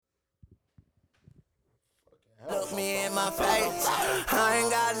Look me in my face. I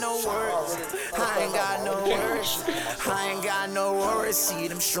ain't got no words. I ain't got no words. I ain't got no words. See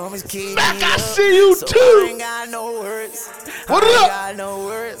them strummies keep me up. I see you So too. I ain't got no words. What I ain't up? got no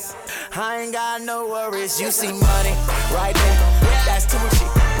words. I ain't got no worries. You see money right there. That's Tucci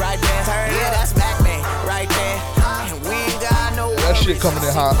right there. Yeah, that's Mac Man right there. And we ain't got no worries. That shit coming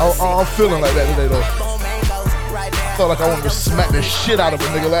in hot. I'm feeling like that today though. Felt like I wanted to smack the shit out of a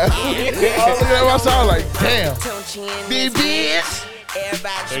nigga last week. I was looking at myself, I was like, damn. BBs.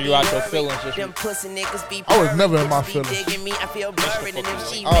 So you out your feelings this week? I was never in my feelings. I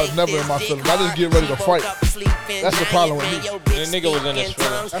was never in my feelings. I just get ready to fight. That's the problem with me. The nigga was in his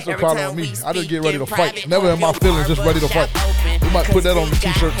feelings. That's the problem with me. I just get ready to fight. Never in my feelings, just ready to fight. We might put that on the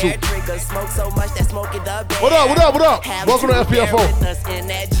t-shirt too. What up, what up, what up? Welcome to FPFO.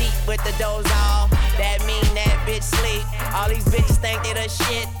 That mean that bitch sleep. All these bitches think they the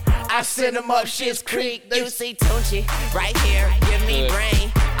shit. I send them up Shit's Creek. You see Tunchi right here. Give me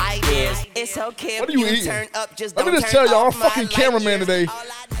brain ideas. It's okay What if are you you eating? turn up. Just Let me don't just turn tell y'all, our off my fucking light cameraman years. today,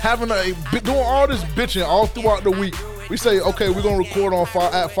 doing all this bitching all throughout the week. We say, okay, we're gonna record on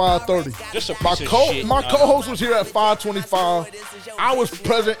at 5:30. Just a My piece of shit. my co-host was here at 5:25. I was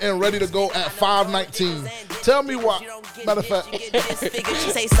present and ready to go at 5:19. Tell me why. Matter of fact, She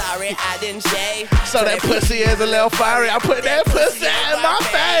say sorry, I didn't shave. so that pussy is a little fiery. I put that pussy in my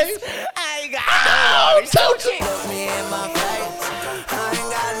face. I ain't got no worries. Tunchi. Look me in my face. I ain't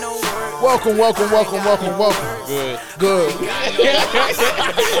got no worries. Welcome, welcome, welcome, welcome, welcome. Good. Good.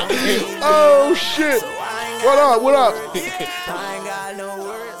 Oh shit. What up? What up? I ain't got no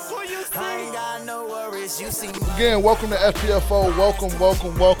worries. I ain't got no worries. You see me. Again, welcome to FPFO. Welcome,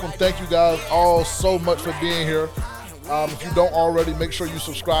 welcome, welcome. Thank you guys all so much for being here. If you don't already, make sure you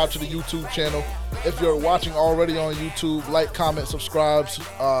subscribe to the YouTube channel. If you're watching already on YouTube, like, comment, subscribe.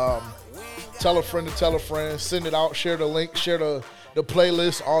 Tell a friend to tell a friend. Send it out. Share the link. Share the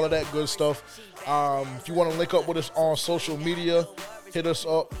playlist. All of that good stuff. If you want to link up with us on social media, hit us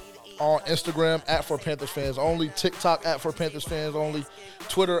up on Instagram at For Panthers Fans Only, TikTok at For Panthers Fans Only,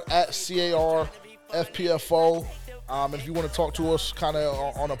 Twitter at CARFPFO. And if you want to talk to us kind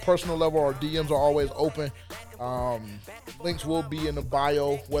of on a personal level, our DMs are always open. Links will be in the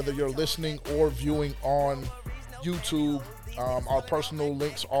bio, whether you're listening or viewing on YouTube. Our personal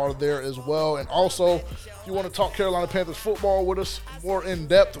links are there as well. And also, if you want to talk Carolina Panthers football with us more in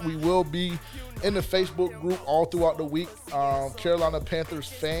depth, we will be in the Facebook group all throughout the week. Carolina Panthers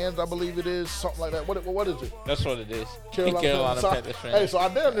fans, I believe it is, something like that. What is it? That's what it is. Carolina Panthers Hey, fans. so I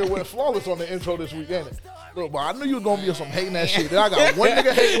damn near went flawless on the intro this week, ain't it? Look, but I knew you was gonna be some hating that shit. Then I got one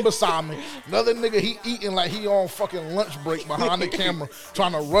nigga hating beside me, another nigga he eating like he on fucking lunch break behind the camera,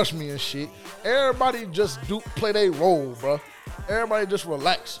 trying to rush me and shit. Everybody just play their role, bro. Everybody just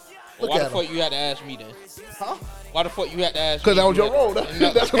relax. Look Why the at him. fuck you had to ask me then? Huh? Why the fuck you had to ask me? Because that was your role.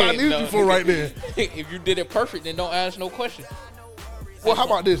 No, That's what I needed no. you for right there. If you did it perfect, then don't ask no question. Well, how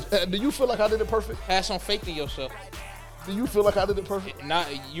about this? Do you feel like I did it perfect? Have some faith in yourself. Do you feel like I did it perfect? Not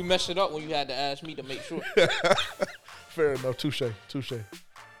you messed it up when you had to ask me to make sure. Fair enough. Touche.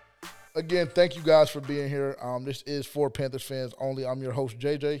 Again, thank you guys for being here. This is For Panthers Fans Only. I'm your host,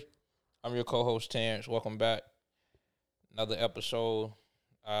 JJ. I'm your co-host Terrence. Welcome back. Another episode.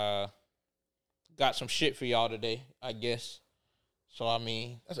 Got some shit for y'all today, I guess. So I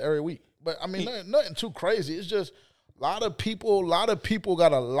mean, That's every week. But I mean, nothing too crazy. It's just a lot of people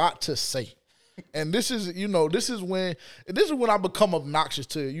got a lot to say. And this is when I become obnoxious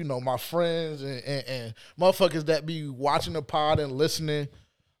to, my friends and motherfuckers that be watching the pod and listening.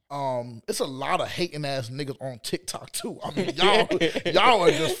 It's a lot of hating ass niggas on TikTok too. I mean, y'all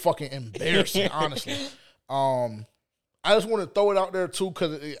are just fucking embarrassing, honestly. I just want to throw it out there too,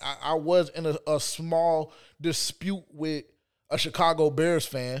 because I was in a small dispute with a Chicago Bears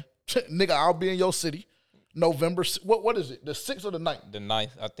fan. Nigga, I'll be in your city November. What is it? The 6th or the 9th? the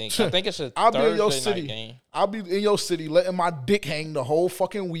 9th, I think. I think it's a I'll be in your Thursday night city. game. I'll be in your city letting my dick hang the whole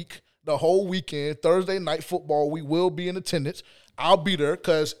fucking week, the whole weekend. Thursday night football, we will be in attendance. I'll be there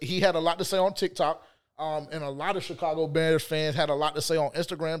because he had a lot to say on TikTok. And a lot of Chicago Bears fans had a lot to say on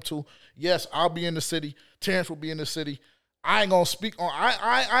Instagram too. Yes, I'll be in the city. Terrence will be in the city. I ain't gonna speak on.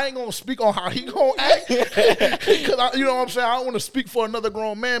 I ain't gonna speak on how he gonna act, because you know what I'm saying. I don't want to speak for another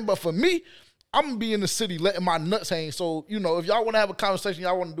grown man, but for me, I'm gonna be in the city letting my nuts hang. So if y'all want to have a conversation,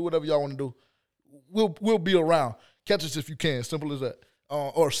 y'all want to do whatever y'all want to do, we'll be around. Catch us if you can. Simple as that.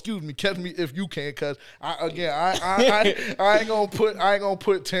 Or excuse me, catch me if you can, because I ain't gonna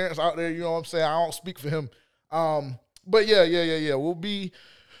put Terrence out there. You know what I'm saying. I don't speak for him. But yeah. We'll be.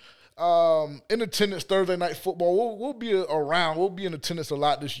 In attendance Thursday night football. We'll be around. We'll be in attendance a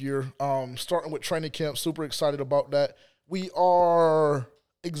lot this year. Starting with training camp. Super excited about that. We are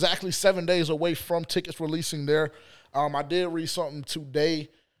exactly 7 days away from tickets releasing there. I did read something today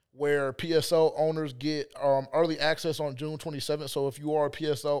where PSL owners get early access on June 27th. So if you are a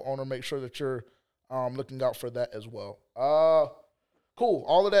PSL owner, make sure that you're looking out for that as well. Cool.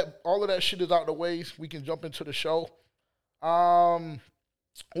 All of that shit is out the way. We can jump into the show.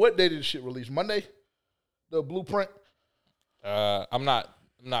 What day did the shit release? Monday? The blueprint? I'm not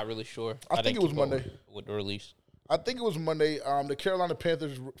really sure. I think it was Monday with the release. I think it was Monday. The Carolina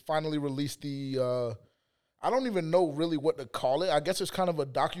Panthers finally released the. I don't even know really what to call it. I guess it's kind of a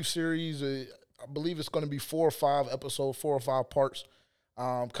docuseries. I believe it's going to be 4 or 5 episodes, 4 or 5 parts.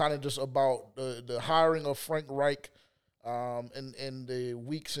 Kind of just about the hiring of Frank Reich. In the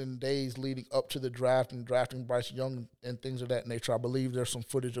weeks and days leading up to the draft and drafting Bryce Young and things of that nature. I believe there's some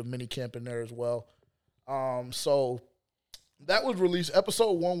footage of minicamp in there as well. So that was released.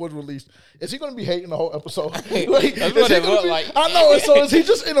 Episode 1 was released. Is he going to be hating the whole episode? That's what it looked like. I know. So is he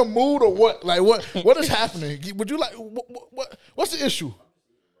just in a mood or what? Like what is happening? Would you like what's the issue?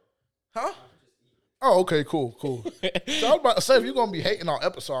 Huh? Oh, okay, cool. So I was about to say, if you're going to be hating our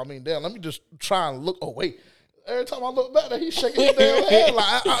episode, I mean, damn, let me just try and look. Oh, wait. Every time I look back, he's shaking his damn head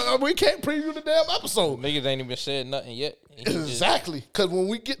like we can't preview the damn episode. Niggas ain't even said nothing yet. Exactly, because when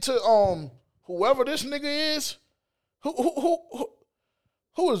we get to whoever this nigga is,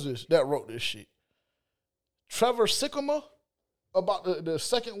 who is this that wrote this shit? Trevor Sycamore about the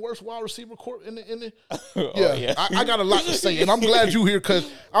second worst wide receiver corps in the. Yeah. I got a lot to say, and I'm glad you here because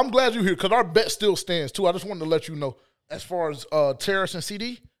our bet still stands too. I just wanted to let you know as far as Terrace and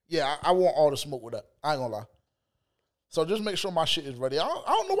CD. Yeah, I want all the smoke with that. I ain't gonna lie. So just make sure my shit is ready. I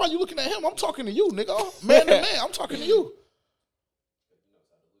don't know why you looking at him. I'm talking to you, nigga. Man to man, I'm talking to you.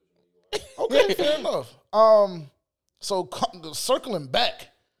 Okay, fair enough. So circling back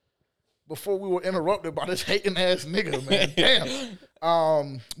before we were interrupted by this hating ass nigga, man.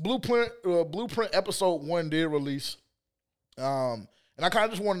 Damn. Blueprint episode 1 did release. And I kind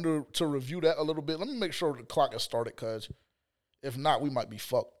of just wanted to review that a little bit. Let me make sure the clock has started, because if not, we might be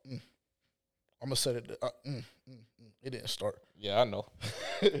fucked. I'm gonna set it. It didn't start. Yeah, I know.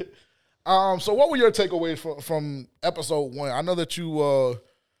 So what were your takeaways from episode 1? I know that you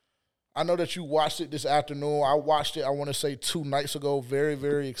watched it this afternoon. I watched it, I want to say 2 nights ago. Very,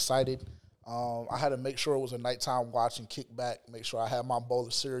 very excited. I had to make sure it was a nighttime watch and kick back, make sure I had my bowl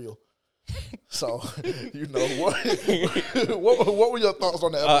of cereal. So, you know, what were your thoughts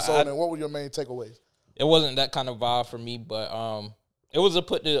on the episode, and what were your main takeaways? It wasn't that kind of vibe for me, but it was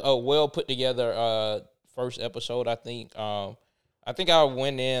a well put together first episode. I think I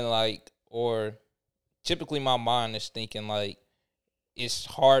went in typically my mind is thinking like it's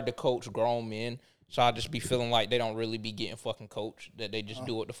hard to coach grown men, so I just be feeling like they don't really be getting fucking coached, that they just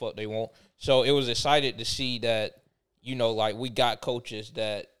do what the fuck they want. So it was excited to see that, you know, like we got coaches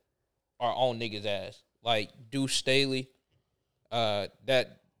that are on niggas' ass, like Deuce Staley. That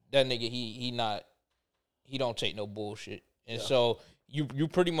nigga he don't take no bullshit. And so you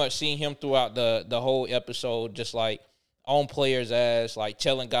pretty much seen him throughout the whole episode, just like on players' ass, like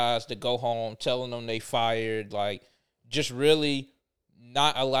telling guys to go home, telling them they fired, like just really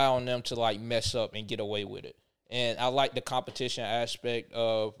not allowing them to like mess up and get away with it. And I like the competition aspect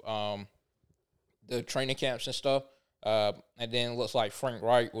of the training camps and stuff. And then it looks like Frank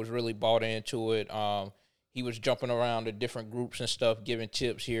Reich was really bought into it. He was jumping around to different groups and stuff, giving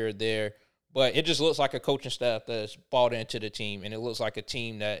tips here or there. But it just looks like a coaching staff that's bought into the team, and it looks like a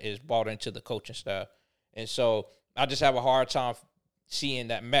team that is bought into the coaching staff. And so I just have a hard time seeing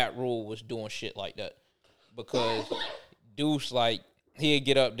that Matt Rule was doing shit like that, because Deuce, like, he'd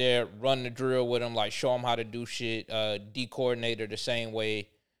get up there, run the drill with him, like show him how to do shit, D-coordinator the same way.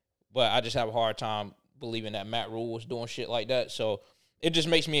 But I just have a hard time believing that Matt Rule was doing shit like that. So it just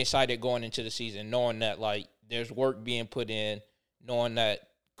makes me excited going into the season, knowing that, like, there's work being put in, knowing that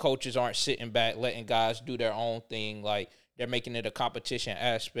coaches aren't sitting back letting guys do their own thing. Like, they're making it a competition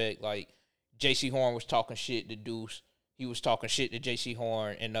aspect. Like, J.C. Horn was talking shit to Deuce. He was talking shit to J.C.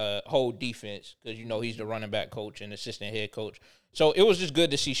 Horn and the whole defense, because, you know, he's the running back coach and assistant head coach. So it was just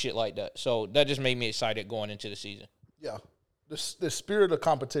good to see shit like that. So that just made me excited going into the season. Yeah, the spirit of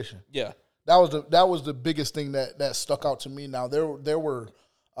competition. Yeah, that was the biggest thing that stuck out to me. Now there were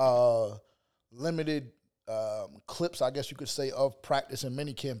limited clips, I guess you could say, of practice and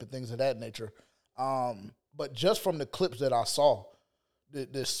minicamp and things of that nature. But just from the clips that I saw,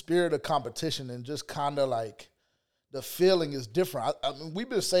 the spirit of competition and just kind of like the feeling is different. I mean, we've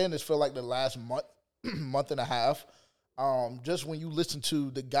been saying this for like the last month and a half. Just when you listen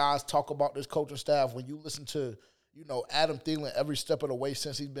to the guys talk about this coaching staff, when you listen to, Adam Thielen every step of the way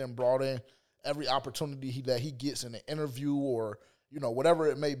since he's been brought in, every opportunity that he gets in an interview or, whatever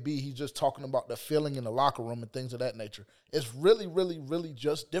it may be, he's just talking about the feeling in the locker room and things of that nature. It's really, really, really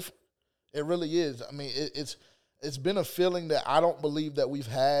just different. It really is. I mean, it's been a feeling that I don't believe that we've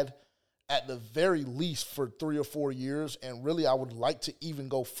had at the very least for 3 or 4 years, and really I would like to even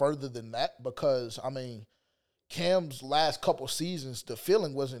go further than that because, I mean, Cam's last couple seasons, the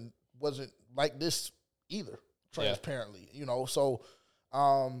feeling wasn't like this either, transparently, So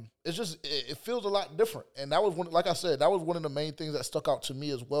it's just it feels a lot different, and that was like I said, that was one of the main things that stuck out to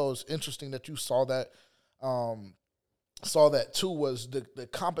me as well. It's interesting that you saw that too. Was the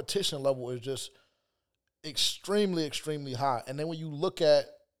competition level is just extremely, extremely high, and then when you look at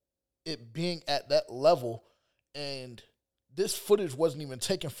it being at that level, and this footage wasn't even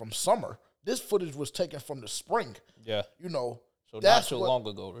taken from summer. This footage was taken from the spring. Yeah. So not too long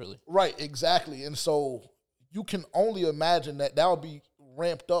ago, really. Right, exactly. And so you can only imagine that would be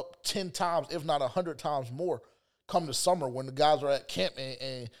ramped up 10 times, if not 100 times more come the summer when the guys are at camp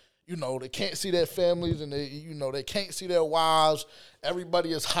and they can't see their families and they can't see their wives.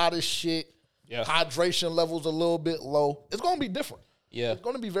 Everybody is hot as shit. Yeah. Hydration levels a little bit low. It's going to be different. Yeah. It's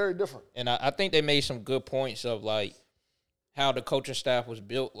going to be very different. And I think they made some good points of, like, how the coaching staff was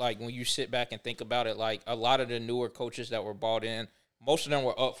built. Like, when you sit back and think about it, like, a lot of the newer coaches that were brought in, most of them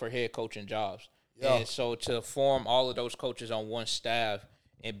were up for head coaching jobs. Yeah. And so to form all of those coaches on one staff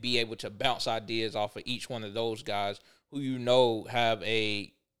and be able to bounce ideas off of each one of those guys who have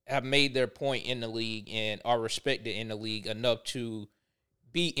made their point in the league and are respected in the league enough to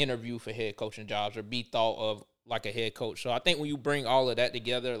be interviewed for head coaching jobs or be thought of like a head coach. So I think when you bring all of that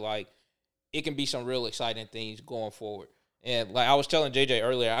together, like, it can be some real exciting things going forward. And like I was telling JJ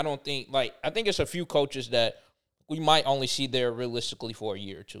earlier, I think it's a few coaches that we might only see there realistically for a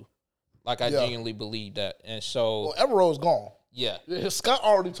year or two. Like, I genuinely believe that. And so Evero's gone. Yeah. Scott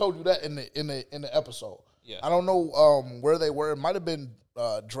already told you that in the episode. Yeah. I don't know where they were. It might have been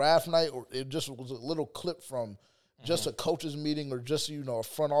draft night, or it just was a little clip from just a coaches meeting, or just a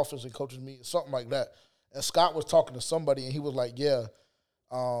front office and coaches meeting, something like that. And Scott was talking to somebody, and he was like, "Yeah,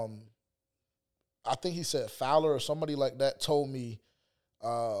 I think he said Fowler or somebody like that told me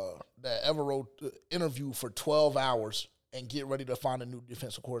that Evero interviewed for 12 hours and get ready to find a new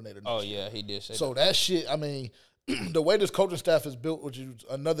defensive coordinator." Oh, yeah, he did say that. So that shit, I mean, the way this coaching staff is built, which is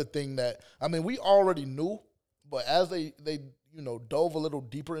another thing that, I mean, we already knew, but as they dove a little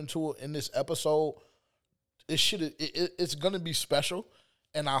deeper into it in this episode, it's going to be special.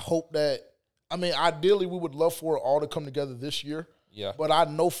 And I hope that, I mean, ideally we would love for it all to come together this year. Yeah. But I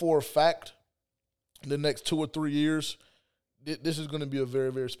know for a fact the next 2 or 3 years, this is going to be a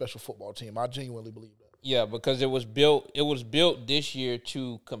very, very special football team. I genuinely believe that. Yeah, because it was built this year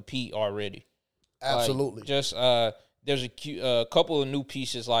to compete already. Absolutely. Like, just there's a couple of new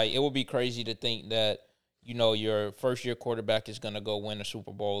pieces. Like, it would be crazy to think that, your first-year quarterback is going to go win a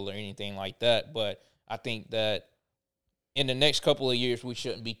Super Bowl or anything like that. But I think that in the next couple of years, we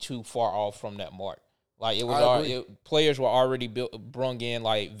shouldn't be too far off from that mark. Like, players were already brung in,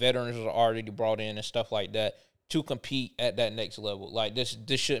 like, veterans were already brought in and stuff like that to compete at that next level. Like, this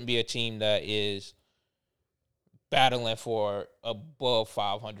shouldn't be a team that is battling for above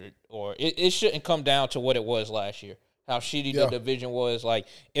 500, or it shouldn't come down to what it was last year, how shitty the division was. Like,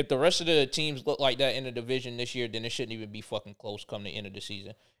 if the rest of the teams look like that in the division this year, then it shouldn't even be fucking close come the end of the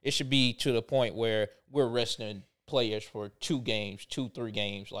season. It should be to the point where we're resting players for 3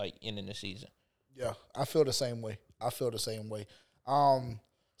 games, like, ending the season. Yeah, I feel the same way.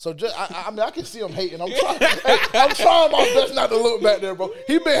 So just, I mean, I can him hating. I'm trying my best not to look back there, bro.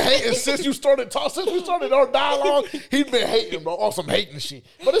 He been hating since you started talking. Since we started our dialogue, he been hating, bro, on some hating shit.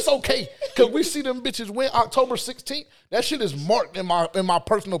 But it's okay, because we see them bitches win October 16th. That shit is marked in my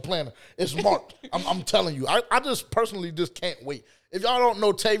personal planner. It's marked. I'm telling you. I just personally just can't wait. If y'all don't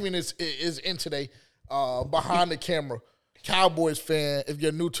know, Tavian is in today, behind the camera, Cowboys fan. If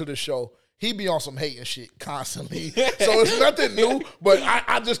you're new to the show, he be on some hating shit constantly. So it's nothing new, but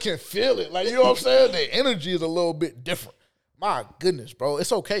I just can feel it. Like, you know what I'm saying? The energy is a little bit different. My goodness, bro.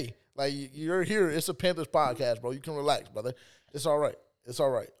 It's okay. Like, you're here. It's a Panthers podcast, bro. You can relax, brother. It's all right.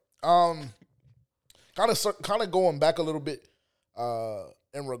 Kind of going back a little bit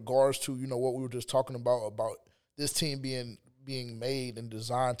in regards to, what we were just talking about this team being made and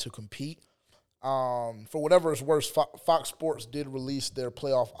designed to compete. For whatever it's worth, Fox Sports did release their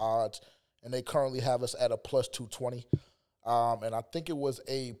playoff odds, and they currently have us at a plus 220. And I think it was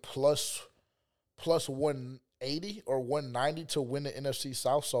a plus 180 or 190 to win the NFC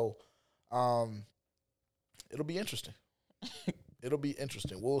South. So it'll be interesting. It'll be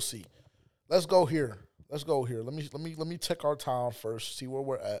interesting. We'll see. Let's go here. Let me check our time first. See where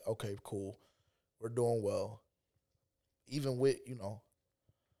we're at. Okay, cool. We're doing well. Even with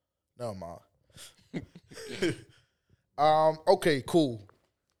never mind. Okay, cool.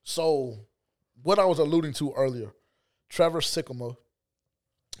 So, what I was alluding to earlier, Trevor Sikkema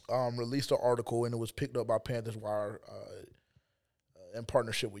released an article, and it was picked up by Panthers Wire in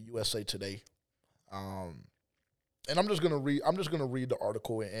partnership with USA Today. And I'm just gonna read the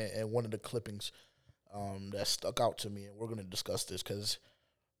article and one of the clippings that stuck out to me, and we're gonna discuss this because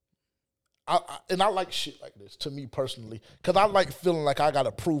I like shit like this, to me personally, because I like feeling like I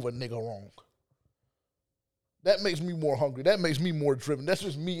gotta prove a nigga wrong. That makes me more hungry. That makes me more driven. That's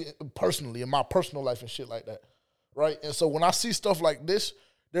just me personally in my personal life and shit like that, right? And so when I see stuff like this,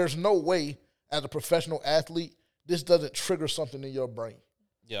 there's no way as a professional athlete this doesn't trigger something in your brain.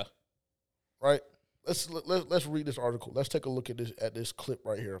 Yeah. Right? Let's read this article. Let's take a look at this clip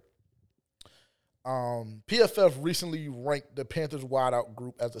right here. PFF recently ranked the Panthers wideout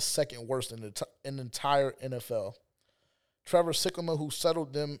group as the second worst in the entire NFL. Trevor Sikkema, who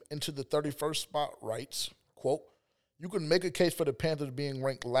settled them into the 31st spot, writes, quote, "You can make a case for the Panthers being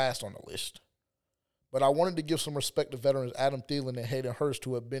ranked last on the list, but I wanted to give some respect to veterans Adam Thielen and Hayden Hurst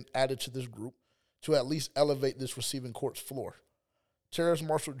who have been added to this group to at least elevate this receiving corps floor. Terrace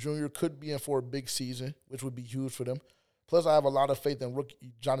Marshall Jr. could be in for a big season, which would be huge for them. Plus, I have a lot of faith in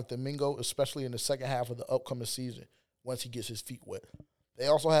rookie Jonathan Mingo, especially in the second half of the upcoming season, once he gets his feet wet. They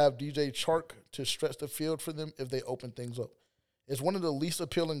also have DJ Chark to stretch the field for them if they open things up. It's one of the least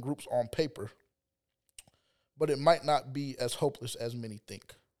appealing groups on paper, but it might not be as hopeless as many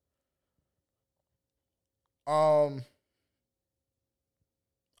think."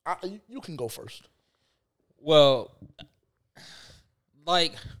 You can go first. Well,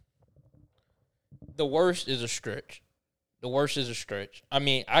 like, the worst is a stretch. I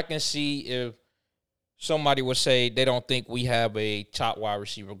mean, I can see if somebody would say they don't think we have a top wide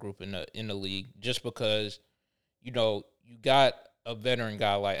receiver group in the league just because, you got a veteran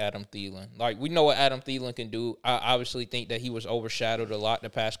guy like Adam Thielen. Like, we know what Adam Thielen can do. I obviously think that he was overshadowed a lot the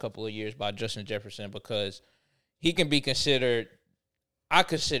past couple of years by Justin Jefferson because he can be considered – I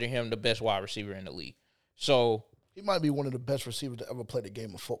consider him the best wide receiver in the league. So he might be one of the best receivers to ever play the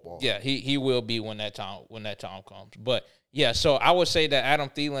game of football. Yeah, he will be when that time comes. But yeah, so I would say that Adam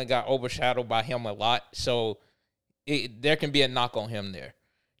Thielen got overshadowed by him a lot. So there can be a knock on him there.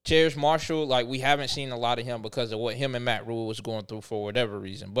 Terrace Marshall, like, we haven't seen a lot of him because of what him and Matt Rule was going through for whatever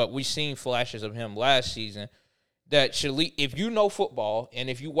reason. But we've seen flashes of him last season that should lead, if you know football and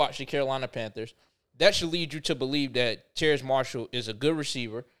if you watch the Carolina Panthers, that should lead you to believe that Terrace Marshall is a good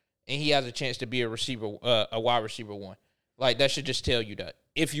receiver and he has a chance to be a wide receiver one. Like, that should just tell you that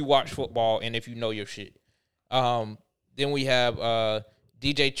if you watch football and if you know your shit. Then we have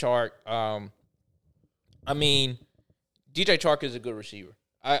DJ Chark. DJ Chark is a good receiver.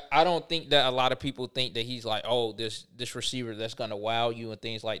 I don't think that a lot of people think that he's like, oh, this receiver that's going to wow you and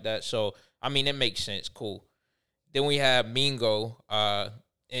things like that. So, I mean, it makes sense. Cool. Then we have Mingo.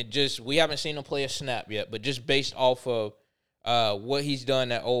 And we haven't seen him play a snap yet, but just based off of what he's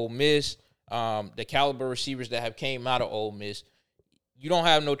done at Ole Miss, the caliber receivers that have came out of Ole Miss, you don't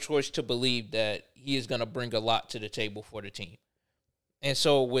have no choice to believe that he is going to bring a lot to the table for the team. And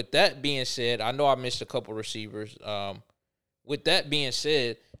so with that being said, I know I missed a couple receivers. With that being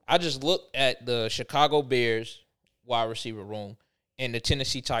said, I just looked at the Chicago Bears wide receiver room and the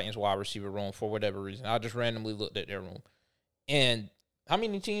Tennessee Titans wide receiver room for whatever reason. I just randomly looked at their room. And how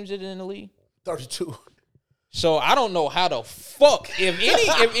many teams is it in the league? 32. So I don't know how the fuck if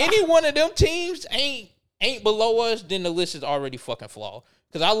any one of them teams ain't below us, then the list is already fucking flawed.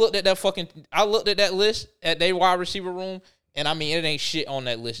 Because I looked at that list at their wide receiver room, and I mean it ain't shit on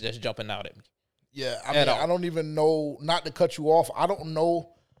that list that's jumping out at me. Yeah, I don't even know. Not to cut you off, I don't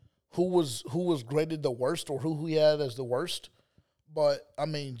know who was graded the worst or who he had as the worst. But I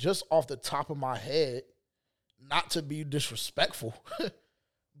mean, just off the top of my head, not to be disrespectful,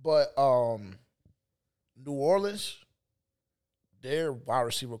 but New Orleans, their wide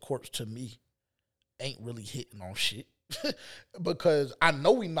receiver corps to me ain't really hitting on shit because I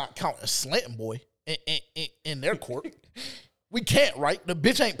know we not counting Slanton Boy in their court. We can't, right? The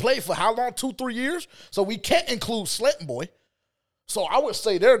bitch ain't played for how long? 2-3 years? So we can't include Slanton Boy. So I would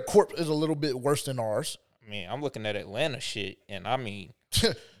say their corp is a little bit worse than ours. I mean, I'm looking at Atlanta shit, and I mean,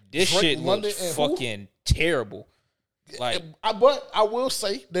 this shit looks fucking terrible. Like, but I will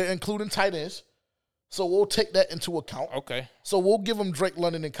say they're including tight ends, so we'll take that into account. Okay. So we'll give them Drake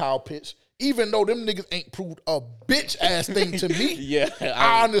London and Kyle Pitts, even though them niggas ain't proved a bitch ass thing to me. Yeah,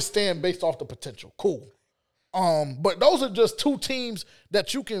 I understand based off the potential. Cool. But those are just two teams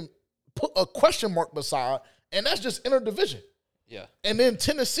that you can put a question mark beside, and that's just interdivision. Yeah. And then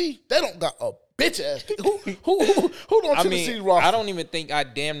Tennessee, they don't got a bitch ass. Who on Tennessee roster? I don't even think I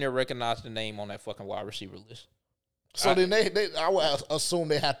damn near recognize the name on that fucking wide receiver list. So then I would assume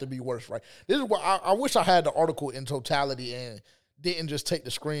they have to be worse, right? This is what I wish I had the article in totality and didn't just take the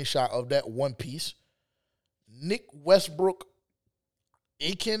screenshot of that one piece. Nick Westbrook,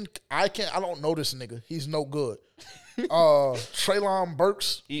 I don't know this nigga. He's no good. Treylon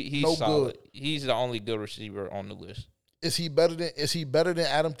Burks, He's no solid. good. He's the only good receiver on the list. Is he better than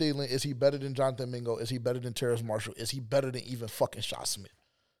Adam Thielen? Is he better than Jonathan Mingo? Is he better than Terrace Marshall? Is he better than even fucking Shaw Smith?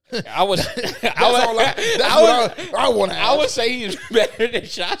 I would say he's better than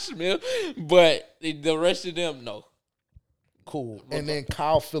Shaw Smith, but the rest of them, no. Cool. And then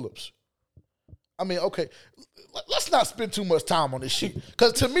Kyle Phillips. I mean, okay, let's not spend too much time on this shit.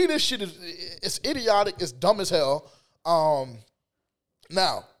 Because to me, this shit it's idiotic. It's dumb as hell.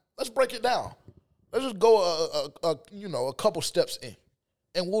 Now, let's break it down. Let's just go a couple steps in.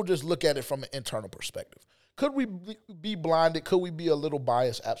 And we'll just look at it from an internal perspective. Could we be blinded? Could we be a little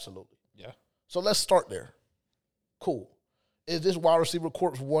biased? Absolutely. Yeah. So let's start there. Cool. Is this wide receiver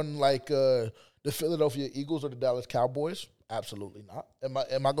corps one like the Philadelphia Eagles or the Dallas Cowboys? Absolutely not.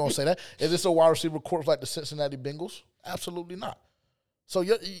 Am I going to say that? Is this a wide receiver corps like the Cincinnati Bengals? Absolutely not. So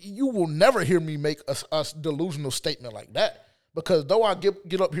you will never hear me make a delusional statement like that, because though I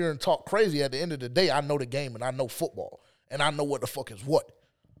get up here and talk crazy, at the end of the day, I know the game and I know football and I know what the fuck is what.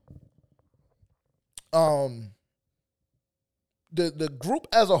 The group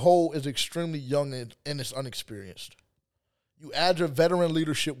as a whole is extremely young and it's unexperienced. You add your veteran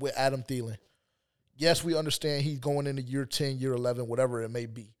leadership with Adam Thielen. Yes, we understand he's going into year 10, year 11, whatever it may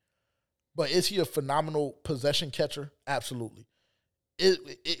be. But is he a phenomenal possession catcher? Absolutely.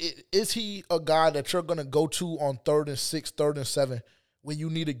 Is he a guy that you're going to go to on 3rd and 6, 3rd and 7 when you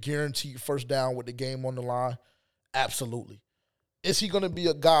need a guaranteed first down with the game on the line? Absolutely. Is he going to be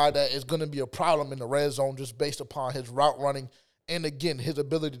a guy that is going to be a problem in the red zone just based upon his route running and, again, his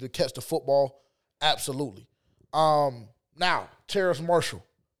ability to catch the football? Absolutely. Now, Terrace Marshall,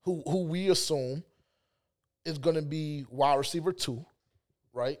 who we assume is going to be wide receiver 2,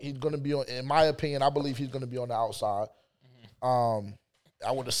 right? He's going to be on, in my opinion, I believe he's going to be on the outside.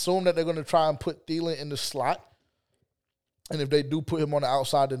 I would assume that they're going to try and put Thielen in the slot. And if they do put him on the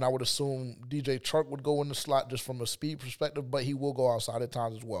outside, then I would assume DJ Chark would go in the slot just from a speed perspective, but he will go outside at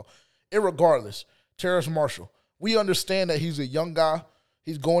times as well. Irregardless, Terrace Marshall, we understand that he's a young guy.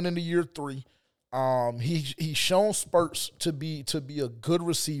 He's going into year 3. He's shown spurts to be a good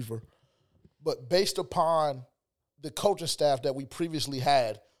receiver, but based upon the coaching staff that we previously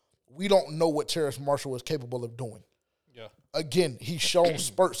had, we don't know what Terrace Marshall is capable of doing. Yeah. Again, he's shown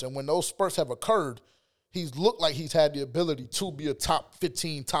spurts, and when those spurts have occurred, he's looked like he's had the ability to be a top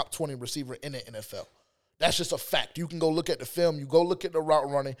 15, top 20 receiver in the NFL. That's just a fact. You can go look at the film. You go look at the route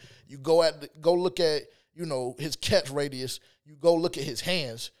running. You go look at his catch radius. You go look at his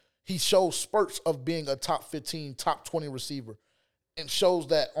hands. He shows spurts of being a top 15, top 20 receiver, and shows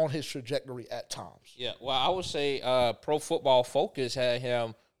that on his trajectory at times. Yeah, well, I would say Pro Football Focus had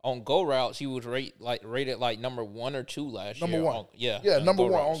him on go routes. He was rated like number 1 or 2 last year. Number 1. Yeah, number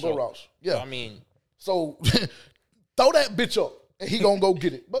 1 on go routes. Yeah. I mean, so throw that bitch up, and he gonna go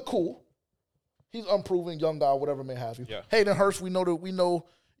get it. But cool, he's unproven, young guy, whatever may have you. Yeah. Hayden Hurst, we know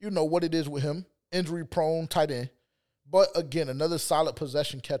what it is with him, injury prone, tight end. But again, another solid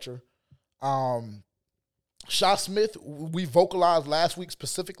possession catcher. Shaw Smith, we vocalized last week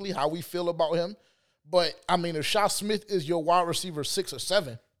specifically how we feel about him. But I mean, if Shaw Smith is your wide receiver 6 or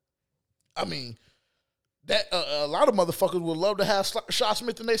 7, I mean, that a lot of motherfuckers would love to have Shaw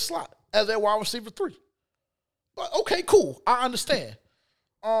Smith in their slot as their wide receiver 3. But okay, cool, I understand.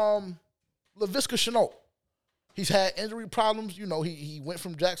 Laviska Shenault, he's had injury problems. He went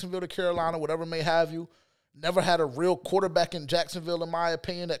from Jacksonville to Carolina, whatever may have you. Never had a real quarterback in Jacksonville, in my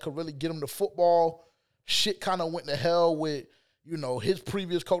opinion, that could really get him the football. Shit kind of went to hell with, his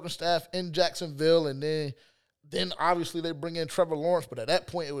previous coaching staff in Jacksonville, and then obviously they bring in Trevor Lawrence, but at that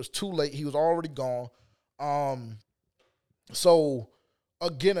point it was too late. He was already gone. So,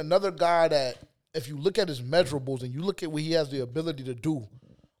 again, another guy that, if you look at his measurables and you look at what he has the ability to do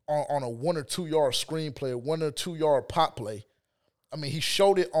on a 1 or 2 yard screen play, a 1 or 2 yard pop play, I mean, he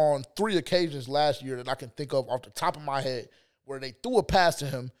showed it on 3 occasions last year that I can think of off the top of my head, where they threw a pass to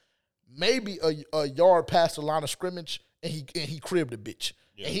him, maybe a yard past the line of scrimmage, and he cribbed the bitch.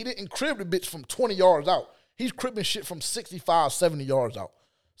 Yeah. And he didn't crib the bitch from 20 yards out. He's cribbing shit from 65, 70 yards out.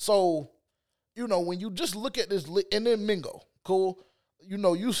 So, when you just look at this, and then Mingo, cool.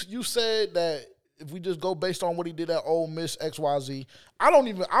 You said that if we just go based on what he did at Ole Miss, XYZ, I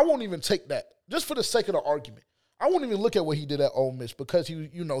won't even take that just for the sake of the argument. I won't even look at what he did at Ole Miss because he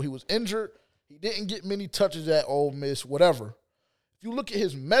was injured. He didn't get many touches at Ole Miss, whatever. If you look at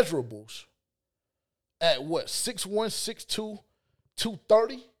his measurables at what, 6'1", 6'2",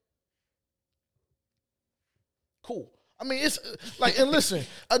 230? Cool. I mean, it's like, and listen,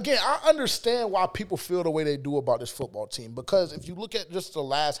 again, I understand why people feel the way they do about this football team because if you look at just the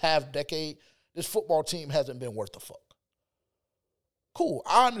last half decade, this football team hasn't been worth a fuck. Cool,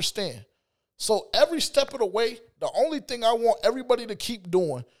 I understand. So every step of the way, the only thing I want everybody to keep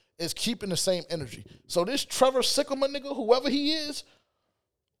doing is keeping the same energy. So this Trevor Sikkema nigga, whoever he is,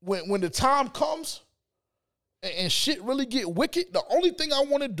 when the time comes and shit really get wicked, the only thing I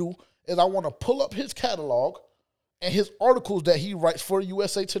want to do is I want to pull up his catalog and his articles that he writes for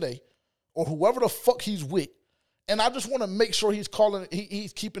USA Today or whoever the fuck he's with, and I just want to make sure he's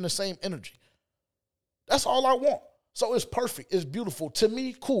keeping the same energy. That's all I want. So it's perfect. It's beautiful. To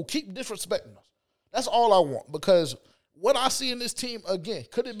me, cool. Keep disrespecting us. That's all I want because what I see in this team, again,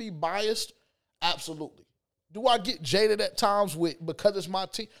 could it be biased? Absolutely. Do I get jaded at times because it's my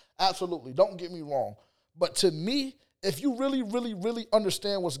team? Absolutely. Don't get me wrong. But to me, if you really, really, really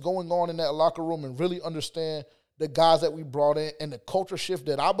understand what's going on in that locker room and really understand the guys that we brought in and the culture shift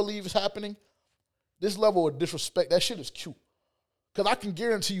that I believe is happening, this level of disrespect, that shit is cute. Because I can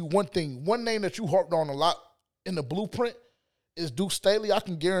guarantee you one thing, one name that you harped on a lot in the blueprint is Duke Staley. I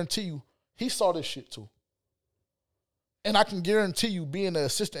can guarantee you he saw this shit too. And I can guarantee you being the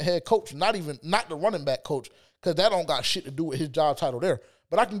assistant head coach, not the running back coach, because that don't got shit to do with his job title there.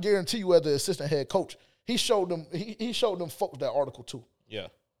 But I can guarantee you as the assistant head coach, he showed them folks that article too. Yeah.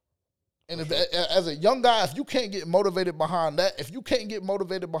 And as a young guy, if you can't get motivated behind that,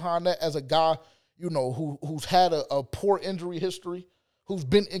 as a guy, who's had a poor injury history, who's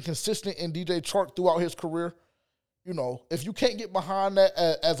been inconsistent in DJ Chark throughout his career, if you can't get behind that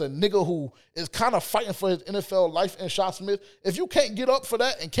as a nigga who is kind of fighting for his NFL life in Shi Smith, if you can't get up for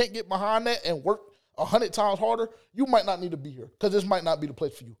that and can't get behind that and work 100 times harder, you might not need to be here because this might not be the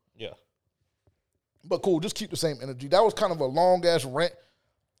place for you. Yeah. But cool, just keep the same energy. That was kind of a long-ass rant.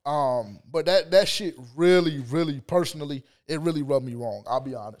 But that shit really, really, personally, it really rubbed me wrong. I'll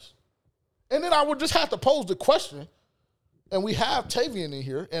be honest. And then I would just have to pose the question, and we have Tavian in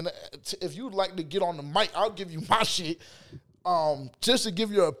here, and if you'd like to get on the mic, I'll give you my shit, just to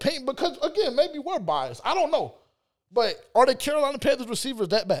give your opinion, because, again, maybe we're biased. I don't know. But are the Carolina Panthers receivers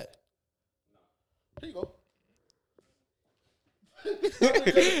that bad? Here you go.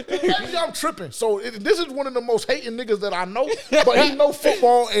 Maybe I'm tripping. So this is one of the most hating niggas that I know, but he know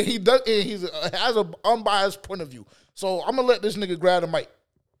football and he has an unbiased point of view. So I'm gonna let this nigga grab the mic.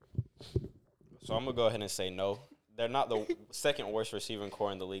 So I'm gonna go ahead and say no. They're not the second worst receiving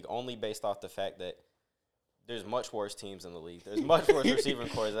core in the league, only based off the fact that there's much worse teams in the league. There's much worse receiving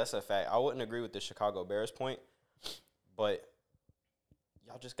cores. That's a fact. I wouldn't agree with the Chicago Bears point, but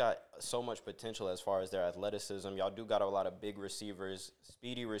y'all just got so much potential as far as their athleticism. Y'all do got a lot of big receivers,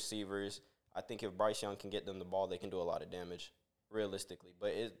 speedy receivers. I think if Bryce Young can get them the ball, they can do a lot of damage, realistically.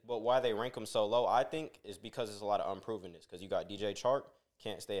 But why they rank them so low, I think, is because there's a lot of unprovenness. Because you got DJ Chark,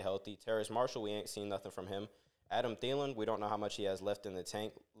 can't stay healthy. Terrace Marshall, we ain't seen nothing from him. Adam Thielen, we don't know how much he has left in the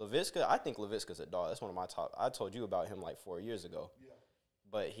tank. Laviska, I think Laviska's a dog. That's one of my top. I told you about him like 4 years ago. Yeah.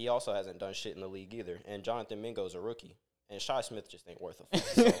 But he also hasn't done shit in the league either. And Jonathan Mingo's a rookie. And Shi Smith just ain't worth a fuck.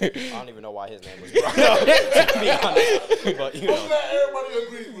 So I don't even know why his name was brought up, to be honest. But, everybody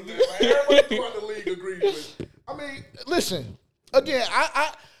agrees with that. Like, everybody throughout the league agrees with it. I mean, listen, again,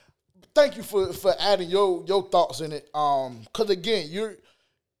 I thank you for adding your thoughts in it. Because, again, you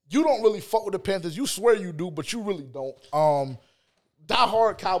don't really fuck with the Panthers. You swear you do, but you really don't.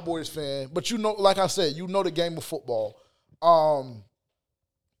 Die-hard Cowboys fan, but like I said, you know the game of football.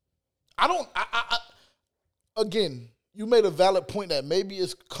 Again, you made a valid point that maybe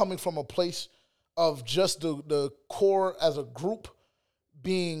it's coming from a place of just the core as a group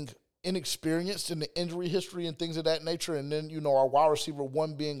being inexperienced in the injury history and things of that nature, and then, our wide receiver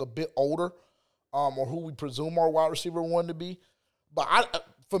one being a bit older, or who we presume our wide receiver one to be. But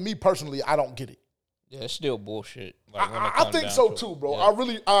for me personally, I don't get it. Yeah, it's still bullshit. Like, I think so too, bro. Yeah.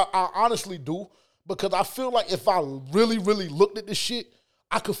 I honestly do, because I feel like if I really, really looked at this shit,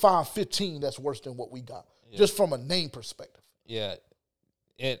 I could find 15 that's worse than what we got. Yeah. Just from a name perspective. Yeah.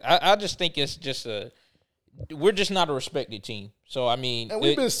 I just think it's just we're just not a respected team. So, I mean. And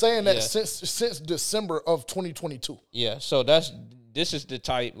we've been saying that since December of 2022. Yeah, so this is the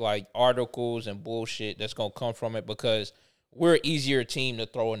type, like, articles and bullshit that's going to come from it, because we're an easier team to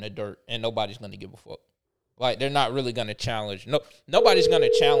throw in the dirt, and nobody's going to give a fuck. Like, they're not really going to challenge. Nobody's going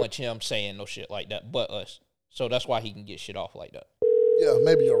to challenge him saying no shit like that but us. So that's why he can get shit off like that. Yeah,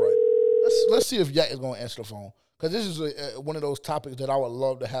 maybe you're right. Let's see if Yak is going to answer the phone. Because this is one of those topics that I would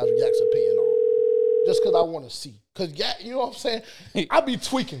love to have Yak's opinion on. Just because I want to see. Because Yak, you know what I'm saying? I be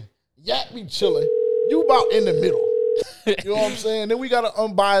tweaking. Yak be chilling. You about in the middle. You know what I'm saying? Then we got an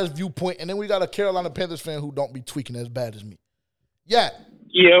unbiased viewpoint, and then we got a Carolina Panthers fan who don't be tweaking as bad as me. Yak.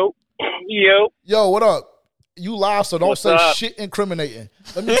 Yo. Yo, what up? You live, so don't What's say up? shit incriminating.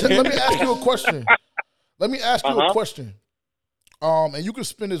 Let me ask you a question. And you can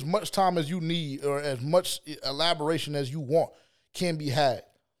spend as much time as you need or as much elaboration as you want can be had.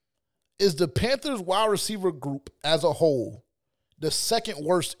 Is the Panthers wide receiver group as a whole the second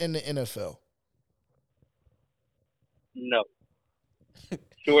worst in the NFL? No.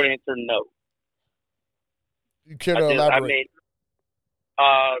 Short answer, no. You care to elaborate?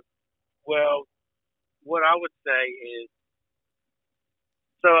 Well, what I would say is,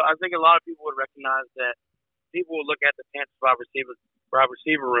 so I think a lot of people would recognize that people will look at the Panthers wide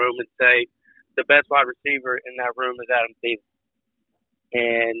receiver room and say the best wide receiver in that room is Adam Thielen.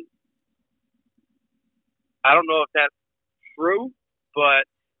 And I don't know if that's true, but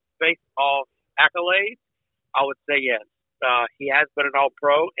based off accolades, I would say yes. He has been an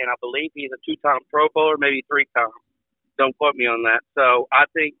All-Pro, and I believe he's a 2-time Pro Bowler, maybe 3-time. Don't quote me on that. So I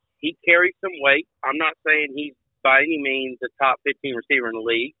think he carries some weight. I'm not saying he's by any means a top 15 receiver in the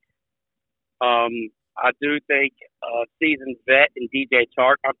league. I do think seasoned vet in DJ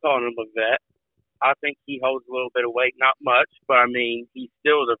Chark, I'm calling him a vet. I think he holds a little bit of weight, not much, but I mean, he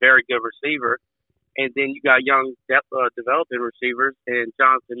still is a very good receiver. And then you got young developing receivers in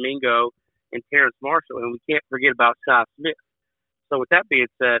Jonathan Mingo and Terrence Marshall, and we can't forget about Shi Smith. So with that being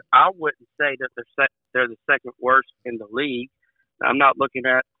said, I wouldn't say that they're the second worst in the league. I'm not looking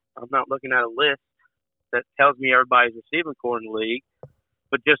at a list that tells me everybody's receiving core in the league,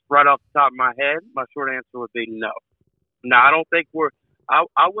 but just right off the top of my head, my short answer would be no. Now, I don't think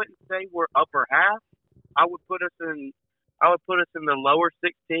I wouldn't say we're upper half. I would put us in the lower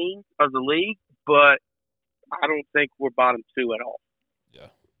 16 of the league, but I don't think we're bottom 2 at all. Yeah.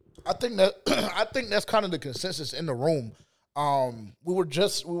 I think that's kind of the consensus in the room. We were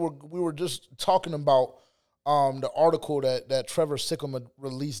just talking about the article that Trevor Sikkema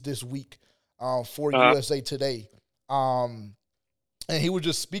released this week for USA Today. And he was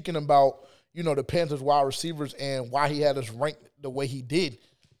just speaking about, the Panthers wide receivers and why he had us ranked the way he did.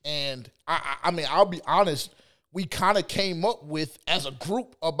 And I mean, I'll be honest, we kind of came up with, as a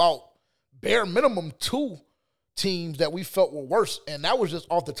group, about bare minimum 2 teams that we felt were worse. And that was just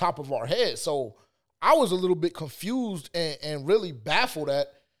off the top of our head. So I was a little bit confused and really baffled at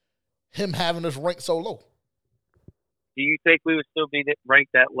him having us ranked so low. Do you think we would still be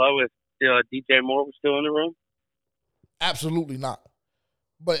ranked that low if DJ Moore was still in the room? Absolutely not.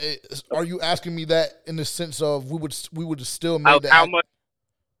 But are you asking me that in the sense of we would have still made that? How much?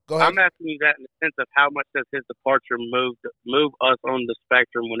 Go ahead. I'm asking you that in the sense of how much does his departure move us on the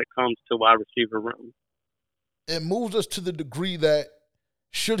spectrum when it comes to wide receiver room? It moves us to the degree that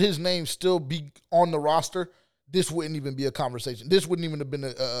should his name still be on the roster, this wouldn't even be a conversation. This wouldn't even have been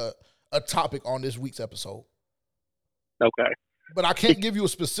a topic on this week's episode. Okay. But I can't give you a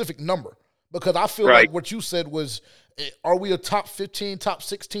specific number because I feel Right. like what you said was, are we a top 15, top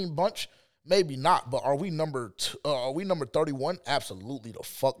 16 bunch? Maybe not, but are we number 31? Absolutely the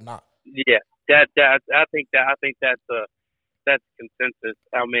fuck not. Yeah, I think that's consensus.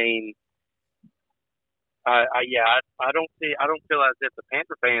 I mean, I don't feel as if the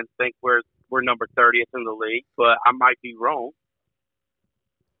Panther fans think we're number 30th in the league, but I might be wrong.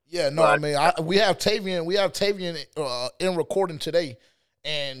 Yeah, no, I mean, we have Tavian in recording today,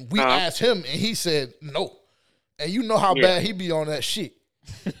 and we asked him, and he said no. And you know how bad he be on that shit.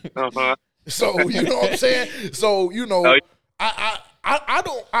 So you know what I'm saying. So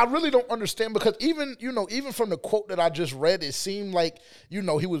I really don't understand because even from the quote that I just read, it seemed like he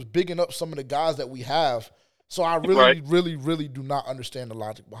was bigging up some of the guys that we have. So I really do not understand the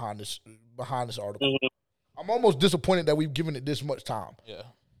logic behind this article. Mm-hmm. I'm almost disappointed that we've given it this much time. Yeah.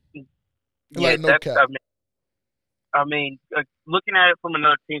 Yeah, no cap. I mean, looking at it from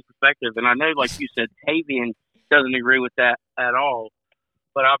another team's perspective, and I know, like you said, Tavian doesn't agree with that at all.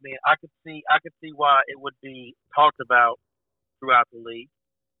 But I mean, I could see why it would be talked about throughout the league.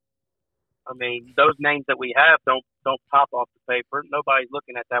 I mean, those names that we have don't pop off the paper. Nobody's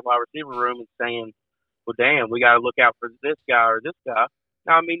looking at that wide receiver room and saying, "Well, damn, we got to look out for this guy or this guy."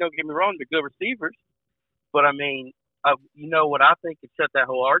 Now, I mean, don't get me wrong, they're good receivers, but I mean, what I think could shut that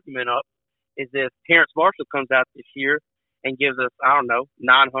whole argument up is if Terrence Marshall comes out this year and gives us, I don't know,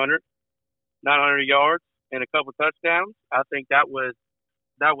 900 yards and a couple touchdowns, I think that would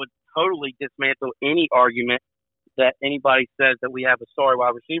totally dismantle any argument that anybody says that we have a sorry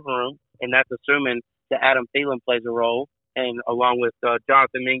wide receiver room, and that's assuming that Adam Thielen plays a role, and along with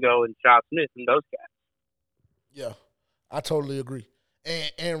Jonathan Mingo and Josh Smith and those guys. Yeah, I totally agree.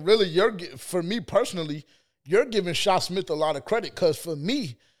 And really, for me personally, you're giving Shaw Smith a lot of credit because for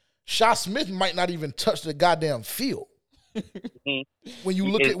me, Shaw Smith might not even touch the goddamn field. When you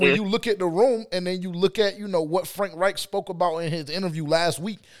look at the room, and then you look at what Frank Reich spoke about in his interview last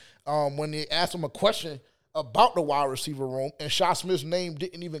week, when they asked him a question about the wide receiver room, and Shaw Smith's name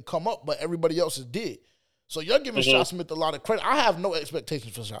didn't even come up, but everybody else's did. So you're giving Shaw Smith a lot of credit. I have no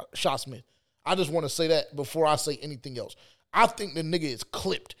expectations for Shaw Smith. I just want to say that before I say anything else. I think the nigga is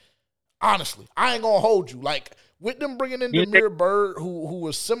clipped. Honestly, I ain't gonna hold you. Like with them bringing in Demir Bird, who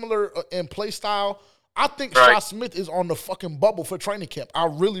was similar in play style, I think Shaw Smith is on the fucking bubble for training camp. I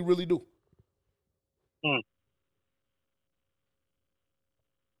really, really do.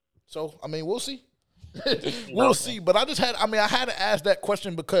 So I mean, we'll see. We'll see. But I had to ask that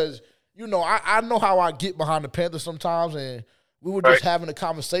question because I know how I get behind the Panthers sometimes, and we were just having a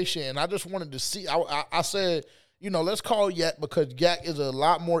conversation, and I just wanted to see. I said, let's call Yak because Yak is a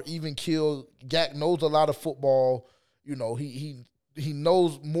lot more even keel. Yak knows a lot of football. He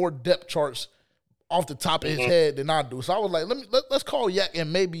knows more depth charts off the top of his head than I do. So I was like, let's call Yak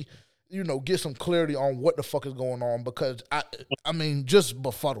and maybe get some clarity on what the fuck is going on because I mean just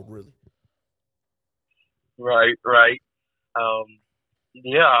befuddled really. Right.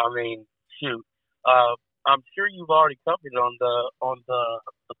 Yeah, I mean, shoot. I'm sure you've already covered it on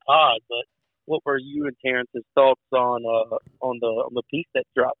the pod, but what were you and Terrence's thoughts on the piece that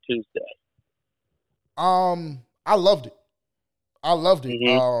dropped Tuesday? I loved it.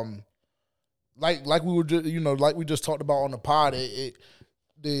 Like we were just, like we just talked about on the pod,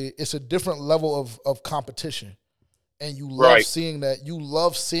 it's a different level of competition, and you love seeing that. You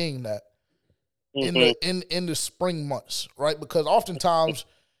love seeing that in the spring months, right? Because oftentimes,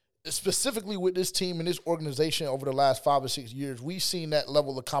 specifically with this team and this organization over the last 5 or 6 years, we've seen that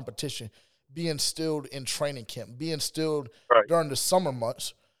level of competition be instilled in training camp, be instilled during the summer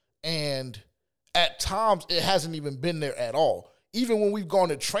months, and at times it hasn't even been there at all. Even when we've gone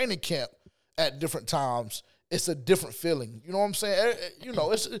to training camp at different times, it's a different feeling. You know what I'm saying?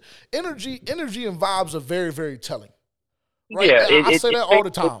 It's energy and vibes are very, very telling. Right? Yeah, I say that all the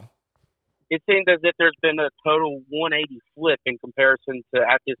time. It seems as if there's been a total 180 flip in comparison to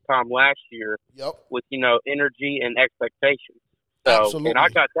at this time last year. Yep. With energy and expectations. So, absolutely. And I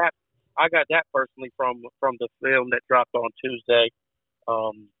got that personally from the film that dropped on Tuesday.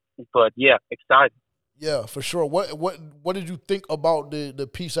 But yeah, excited. Yeah, for sure. What did you think about the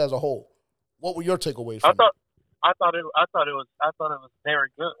piece as a whole? What were your takeaways from it? I thought it was very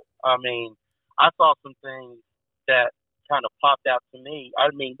good. I mean, I saw some things that kind of popped out to me.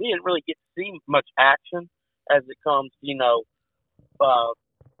 I mean, we didn't really get to see much action as it comes to,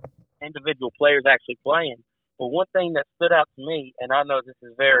 individual players actually playing. But one thing that stood out to me, and I know this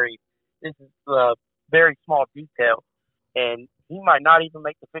is a very small detail, and he might not even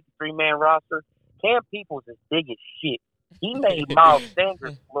make the 53-man roster. Cam Peoples is big as shit. He made Miles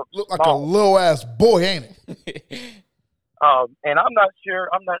Sanders look like a little ass boy, ain't it? And I'm not sure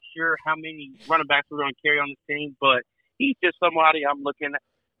how many running backs we're going to carry on this team, but he's just somebody I'm looking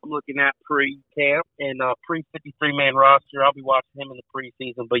at pre-camp and pre-53-man roster. I'll be watching him in the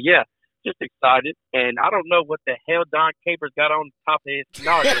preseason. But yeah, just excited. And I don't know what the hell Don Capers got on top of his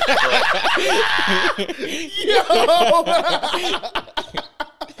noggin.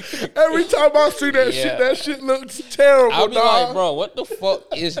 Every time I see that shit, that shit looks terrible. I'll be like, bro, what the fuck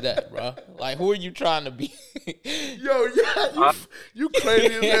is that, bro? Like, who are you trying to be? You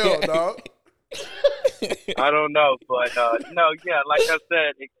crazy as hell, dog. I don't know, but like I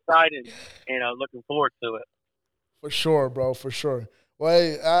said, excited and looking forward to it. For sure, bro, for sure. Well,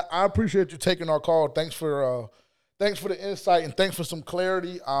 hey, I appreciate you taking our call. Thanks for the insight and thanks for some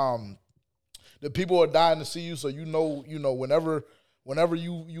clarity. The people are dying to see you, so whenever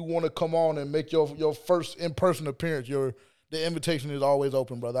you want to come on and make your first in-person appearance, the invitation is always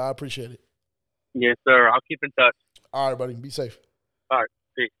open, brother. I appreciate it. Yes, sir. I'll keep in touch. All right, buddy. Be safe. All right.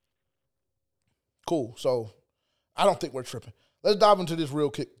 Peace. Cool. So I don't think we're tripping. Let's dive into this real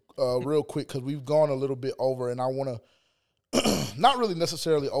quick because we've gone a little bit over, and I want to not really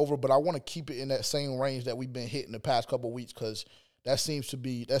necessarily over, but I want to keep it in that same range that we've been hitting the past couple of weeks because that seems to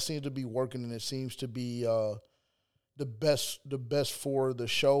be working, and it seems to be the best for the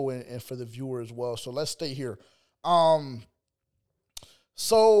show and for the viewer as well. So let's stay here.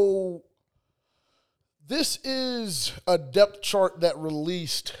 So this is a depth chart that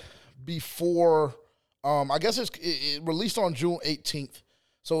released before I guess it released on June 18th,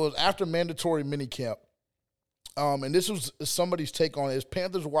 so it was after mandatory minicamp. And this was somebody's take on it. It's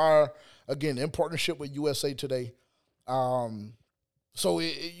Panthers Wire, again, in partnership with USA Today. So,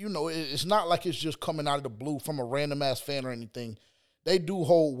 it's not like it's just coming out of the blue from a random-ass fan or anything. They do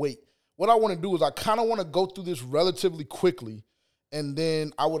hold weight. What I want to do is I kind of want to go through this relatively quickly, and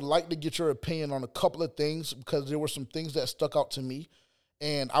then I would like to get your opinion on a couple of things because there were some things that stuck out to me,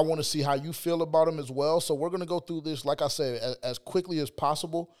 and I want to see how you feel about them as well. So we're going to go through this, like I said, as quickly as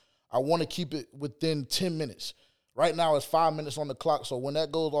possible. I want to keep it within 10 minutes. Right now it's 5 minutes on the clock, so when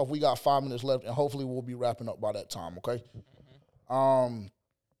that goes off, we got 5 minutes left, and hopefully we'll be wrapping up by that time, okay?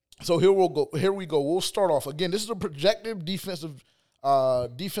 So here we go. We'll start off. Again, this is a projected defensive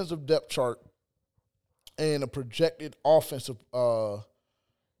depth chart and a projected offensive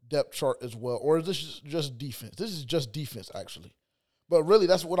depth chart as well. Or is this just defense? This is just defense, actually. But really,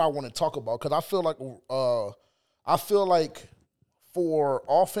 that's what I want to talk about because I feel like for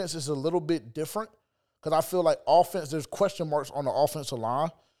offense, it's a little bit different because I feel like offense, there's question marks on the offensive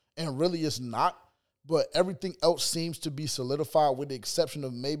line, and really it's not. But everything else seems to be solidified with the exception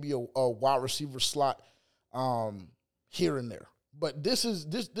of maybe a wide receiver slot here and there. But this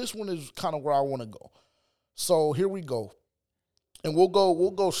one is kind of where I want to go. So here we go. And we'll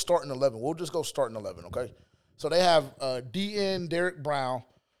go starting 11. We'll just go starting 11, okay? So they have DN Derek Brown,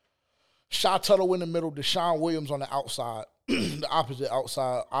 Shy Tuttle in the middle, Deshaun Williams on the outside, the opposite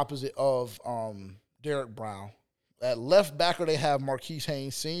of Derek Brown. At left backer, they have Marquise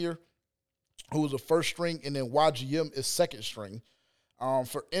Haynes Sr., who was a first string, and then YGM is second string.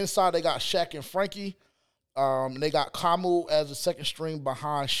 For inside, they got Shaq and Frankie. They got Kamu as a second string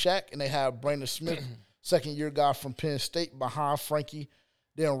behind Shaq, and they have Brandon Smith, second-year guy from Penn State, behind Frankie.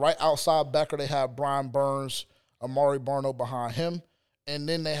 Then right outside backer, they have Brian Burns, Amari Barno behind him. And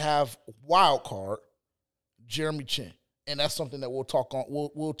then they have wild card, Jeremy Chin. And that's something that we'll talk on.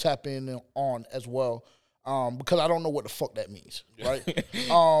 We'll tap in on as well. Because I don't know what the fuck that means, right?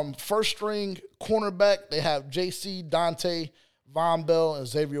 First string cornerback, they have JC, Dante, Von Bell, and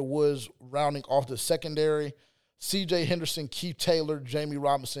Xavier Woods rounding off the secondary. CJ Henderson, Keith Taylor, Jamie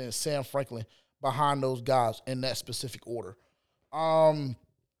Robinson, and Sam Franklin behind those guys in that specific order.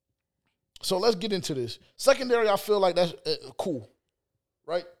 So let's get into this. Secondary, I feel like that's cool,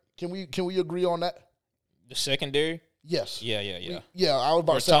 right? Can we agree on that? The secondary? Yes. Yeah. Yeah, I was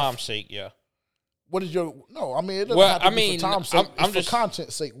about to say. For Tom's sake, yeah. What is your no? I mean, it doesn't have to be for time's sake. I'm it's just for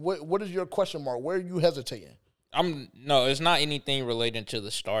content's sake. What is your question mark? Where are you hesitating? It's not anything relating to the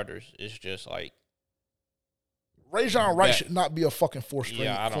starters. It's just like Rajon Wright should not be a fucking fourth-string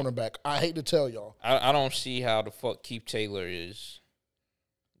cornerback. I hate to tell y'all. I don't see how the fuck Keith Taylor is.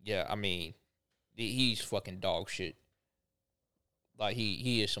 Yeah, I mean, he's fucking dog shit. Like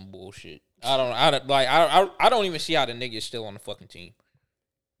he is some bullshit. I don't even see how the nigga is still on the fucking team.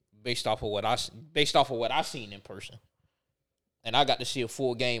 Based off of what I seen in person, and I got to see a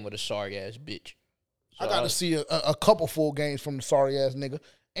full game with a sorry ass bitch. So I got to see a couple full games from the sorry ass nigga,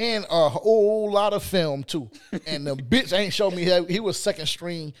 and a whole lot of film too. And the bitch ain't showed me he was second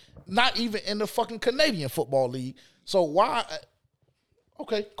string, not even in the fucking Canadian Football League. So why?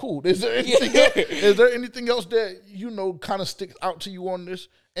 Okay, cool. Is there anything else? Is there anything else that kind of sticks out to you on this?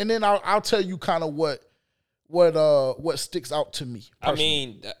 And then I'll tell you kind of what sticks out to me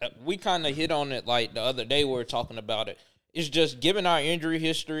personally. I mean, we kind of hit on it like the other day we were talking about it. It's just given our injury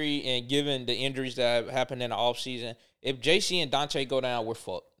history and given the injuries that have happened in the offseason, if JC and Dante go down, we're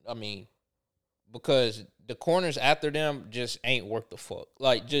fucked. I mean, because the corners after them just ain't worth the fuck.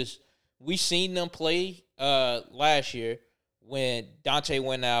 Like, just we seen them play last year when Dante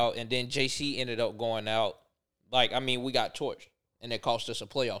went out and then JC ended up going out. Like, I mean, we got torched, and it cost us a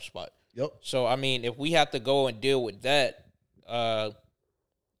playoff spot. Yep. So, I mean, if we have to go and deal with that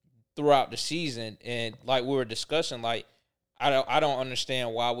throughout the season, and like we were discussing, like, I don't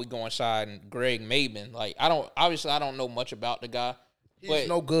understand why we go inside and Greg Maben. Like, I don't know much about the guy. He's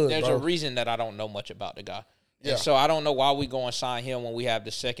no good, There's bro. a reason that I don't know much about the guy. Yeah. And so I don't know why we go and sign him when we have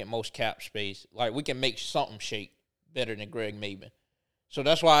the second most cap space. Like, we can make something shake better than Greg Maben. So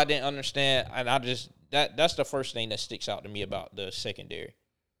that's why I didn't understand, and that's the first thing that sticks out to me about the secondary.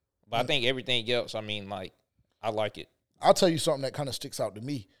 But I think everything else, I mean, like, I like it. I'll tell you something that kind of sticks out to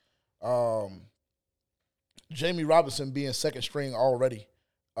me. Jamie Robinson being second string already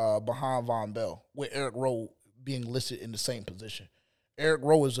behind Von Bell, with Eric Rowe being listed in the same position. Eric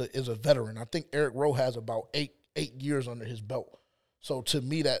Rowe is a veteran. I think Eric Rowe has about eight years under his belt. So to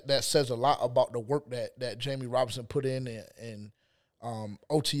me, that says a lot about the work that Jamie Robinson put in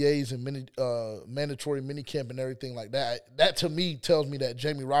OTAs and mandatory minicamp and everything like that. That to me tells me that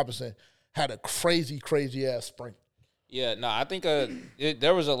Jamie Robinson had a crazy ass spring. Yeah, no, I think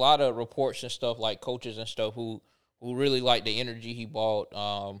there was a lot of reports and stuff, like coaches and stuff who really liked the energy he brought.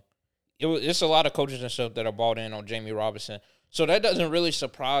 It's a lot of coaches and stuff that are bought in on Jamie Robinson. So that doesn't really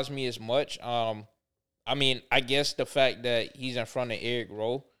surprise me as much. I mean, I guess the fact that he's in front of Eric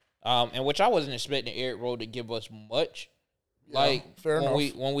Rowe, and which I wasn't expecting Eric Rowe to give us much. Yeah, like fair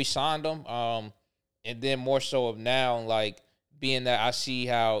enough. when we signed him, and then more so of now, like being that I see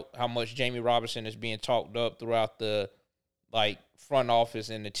how much Jamie Robinson is being talked up throughout the like front office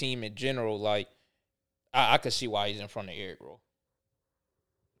and the team in general, like I could see why he's in front of Eric Rowe.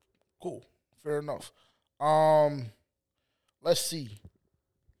 Cool. Fair enough. Let's see.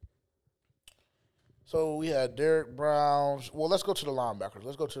 So we had Derek Brown. Well, let's go to the linebackers.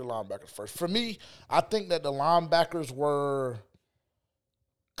 Let's go to the linebackers first. For me, I think that the linebackers were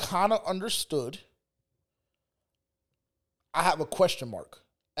kind of understood. I have a question mark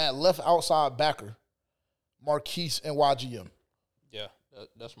at left outside backer, Marquise and YGM. Yeah,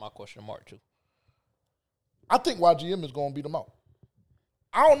 that's my question mark too. I think YGM is going to beat them out.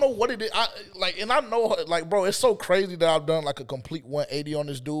 I don't know what it is. And I know, like, bro, it's so crazy that I've done like a complete 180 on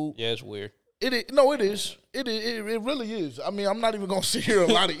this dude. Yeah, it's weird. It is. No, it is. It really is. I mean, I'm not even going to sit here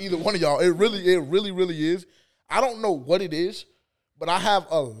and lie to either one of y'all. It really is. I don't know what it is, but I have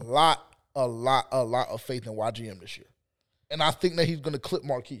a lot of faith in YGM this year. And I think that he's going to clip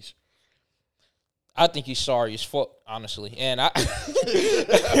Marquise. I think he's sorry as fuck, honestly. And I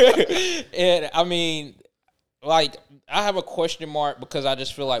mean, like, I have a question mark because I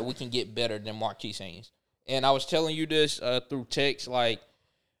just feel like we can get better than Marquise Haynes. And I was telling you this through text, like,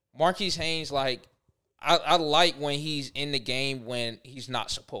 Marquise Haynes, like, I like when he's in the game when he's not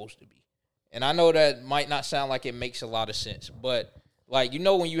supposed to be. And I know that might not sound like it makes a lot of sense, but, like, you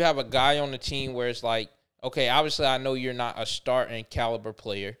know when you have a guy on the team where it's like, okay, obviously I know you're not a starting caliber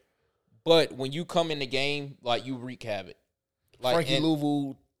player, but when you come in the game, like, you wreak havoc. Like, Frankie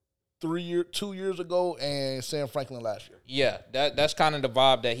Louvu 2 years ago and Sam Franklin last year. Yeah, that's kind of the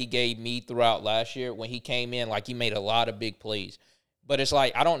vibe that he gave me throughout last year when he came in. Like, he made a lot of big plays. But it's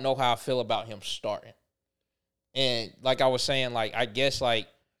like, I don't know how I feel about him starting. And like I was saying, like, I guess, like,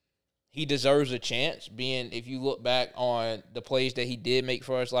 he deserves a chance, being, if you look back on the plays that he did make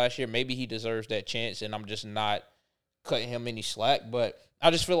for us last year, maybe he deserves that chance, and I'm just not cutting him any slack. But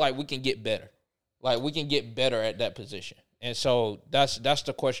I just feel like we can get better. Like, we can get better at that position. And so that's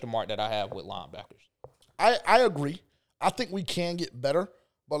the question mark that I have with linebackers. I agree. I think we can get better,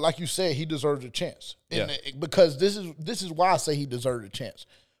 but like you said, he deserves a chance. Yeah. Because this is why I say he deserved a chance.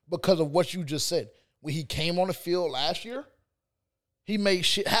 Because of what you just said. When he came on the field last year, he made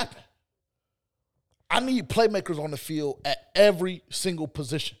shit happen. I need playmakers on the field at every single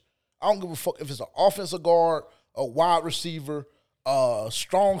position. I don't give a fuck if it's an offensive guard, a wide receiver, a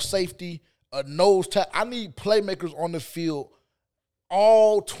strong safety, a nose tackle. I need playmakers on the field,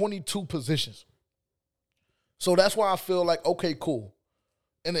 all 22 positions. So that's why I feel like, okay, cool.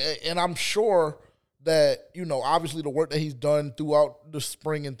 And I'm sure that, you know, obviously the work that he's done throughout the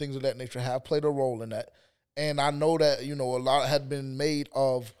spring and things of that nature have played a role in that. And I know that, you know, a lot had been made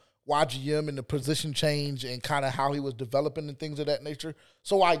of YGM and the position change and kind of how he was developing and things of that nature.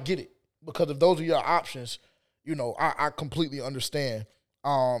 So I get it. Because if those are your options, you know, I completely understand.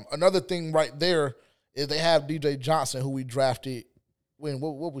 Another thing right there is they have DJ Johnson, who we drafted when,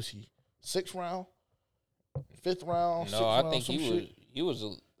 what was he? 6th round? 5th round? No, I think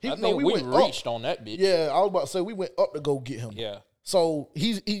we went reached up on that bitch. Yeah, I was about to say we went up to go get him. Yeah. So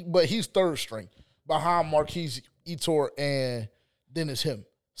he's 3rd string behind Marquise Etor and Dennis Him.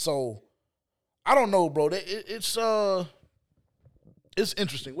 So I don't know, bro. It's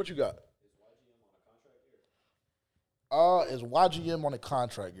interesting. What you got? Is YGM on a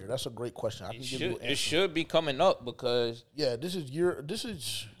contract year? That's a great question. I can give you an answer. It should be coming up because this is year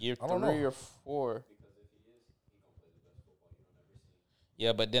I 3 or 4.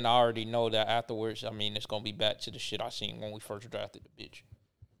 Yeah, but then I already know that afterwards, I mean, it's going to be back to the shit I seen when we first drafted the bitch.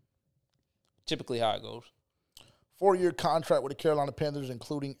 Typically how it goes. 4-year contract with the Carolina Panthers,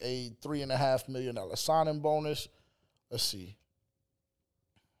 including a $3.5 million signing bonus. Let's see.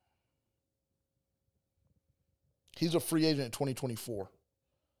 He's a free agent in 2024.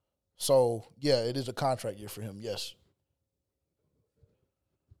 So, yeah, it is a contract year for him, yes.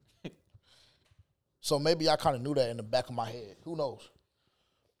 So maybe I kind of knew that in the back of my head. Who knows?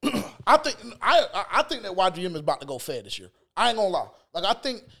 I think that YGM is about to go fed this year. I ain't gonna lie. Like, I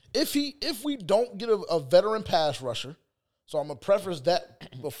think if we don't get a veteran pass rusher, so I'm gonna preface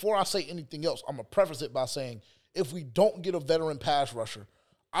that before I say anything else. I'm gonna preface it by saying if we don't get a veteran pass rusher,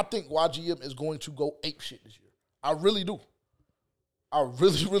 I think YGM is going to go apeshit this year. I really do. I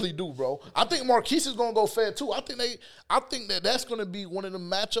really, really do, bro. I think Marquise is gonna go fair too. I think that's gonna be one of the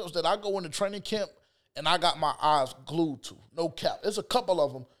matchups that I go into training camp and I got my eyes glued to. No cap. There's a couple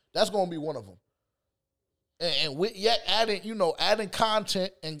of them. That's gonna be one of them. And with yet adding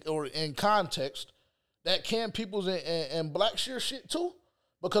content or in context that Cam Peoples and Blackshear shit too.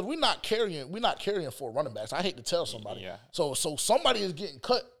 Because we're not carrying 4 running backs. I hate to tell somebody. Yeah. So somebody is getting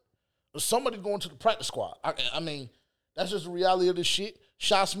cut. Or somebody's going to the practice squad. I mean, that's just the reality of this shit.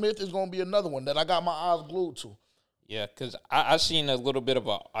 Shy Smith is going to be another one that I got my eyes glued to. Yeah, because I seen a little bit of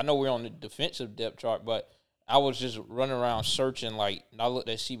I know we're on the defensive depth chart, but I was just running around searching, like, and I looked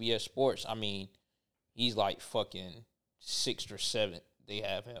at CBS Sports. I mean, he's like fucking 6th or 7th. They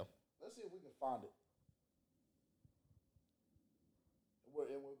have him. Let's see if we can find it.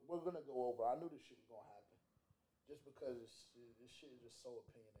 We're going to go over. I knew this shit was going to happen. Just because this shit is just so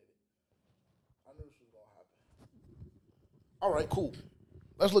opinionated. I knew this was going to happen. All right, cool.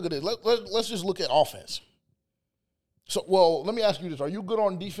 Let's look at this. Let's just look at offense. So, well, let me ask you this. Are you good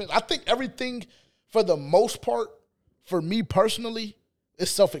on defense? I think everything, for the most part, for me personally, is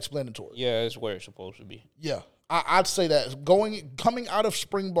self-explanatory. Yeah, it's where it's supposed to be. Yeah, I'd say that. Coming out of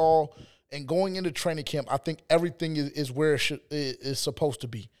spring ball and going into training camp, I think everything is where it is supposed to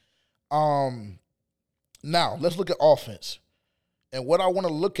be. Now, let's look at offense. And what I want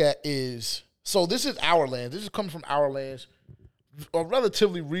to look at is, so this is Our Lands. This is coming from Our Lands, a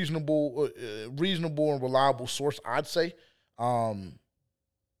relatively reasonable and reliable source, I'd say. And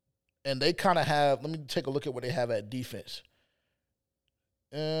they kind of have, let me take a look at what they have at defense.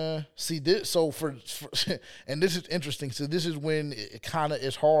 See this, so for and this is interesting. So this is when it kind of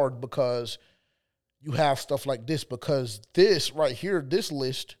is hard because you have stuff like this, because this right here, this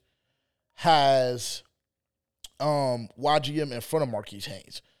list has YGM in front of Marquise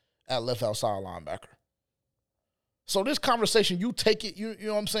Haynes at left outside linebacker. So this conversation, you take it, you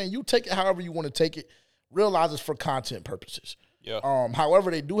know what I'm saying? You take it however you want to take it. Realize it's for content purposes. Yeah. However,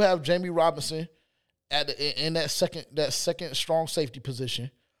 they do have Jamie Robinson in that second strong safety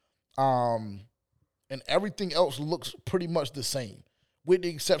position. And everything else looks pretty much the same, with the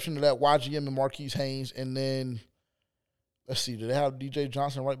exception of that YGM and Marquise Haynes. And then, let's see, do they have DJ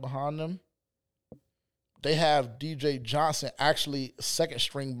Johnson right behind them? They have DJ Johnson actually second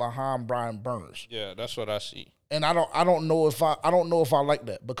string behind Brian Burners. Yeah, that's what I see. And I don't know if I like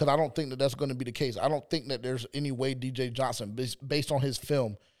that, because I don't think that that's going to be the case. I don't think that there's any way DJ Johnson, based on his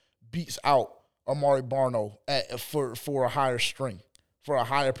film, beats out Amari Barno for a higher string, for a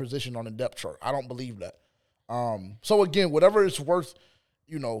higher position on the depth chart. I don't believe that. So again, whatever it's worth,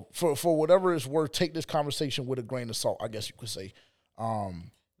 for whatever it's worth, take this conversation with a grain of salt, I guess you could say. The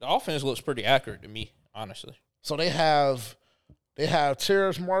offense looks pretty accurate to me, honestly. So they have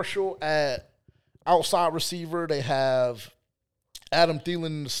Terrace Marshall at outside receiver. They have Adam Thielen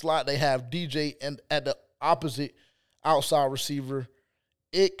in the slot. They have DJ at the opposite outside receiver.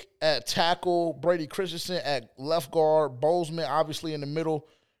 Ick at tackle, Brady Christensen at left guard, Bozeman obviously in the middle.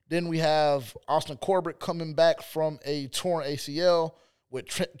 Then we have Austin Corbett coming back from a torn ACL with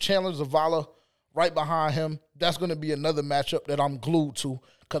Chandler Zavala right behind him. That's going to be another matchup that I'm glued to,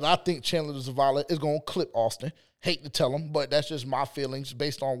 because I think Chandler Zavala is going to clip Austin. Hate to tell him, but that's just my feelings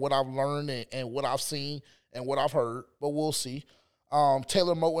based on what I've learned and what I've seen and what I've heard, but we'll see.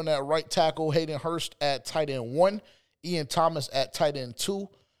 Taylor Moton at right tackle, Hayden Hurst at tight end 1, Ian Thomas at tight end 2,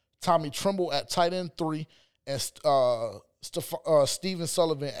 Tommy Tremble at tight end 3, and Stephen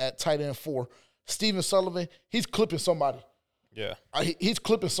Sullivan at tight end 4. Stephen Sullivan, he's clipping somebody. Yeah. He's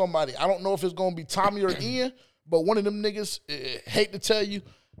clipping somebody. I don't know if it's going to be Tommy or Ian, but one of them niggas, hate to tell you,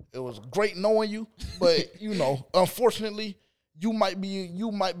 it was great knowing you, but, unfortunately, you might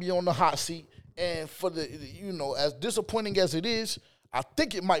be on the hot seat. And for the, as disappointing as it is, I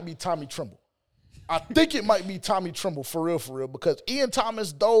think it might be Tommy Tremble. For real, because Ian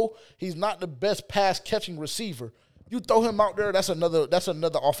Thomas, though he's not the best pass catching receiver, you throw him out there, that's another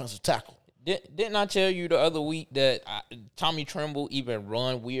offensive tackle. Didn't I tell you the other week that Tommy Tremble even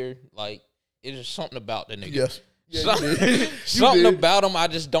run weird? Like, it's just something about the nigga. Yes. Something about him, I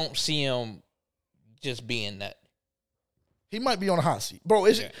just don't see him just being that. He might be on the hot seat, bro.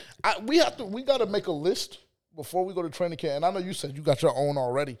 We got to make a list before we go to training camp. And I know you said you got your own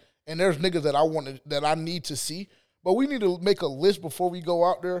already, and there's niggas that I need to see, but we need to make a list before we go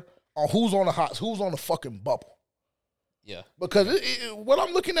out there on who's on the fucking bubble. Yeah, because what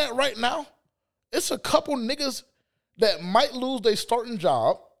I'm looking at right now, it's a couple niggas that might lose their starting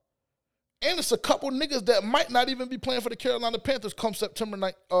job. And it's a couple niggas that might not even be playing for the Carolina Panthers come September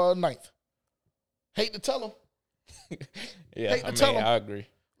 9th. Hate to tell them. Yeah, I agree.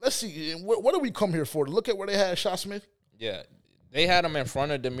 Let's see. What do we come here for? To look at where they had Shy Smith? Yeah. They had him in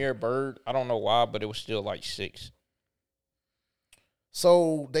front of Damiere Byrd. I don't know why, but it was still like 6.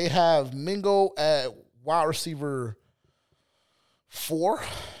 So they have Mingo at wide receiver 4.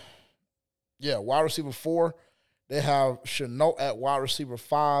 Yeah, wide receiver 4. They have Shenault at wide receiver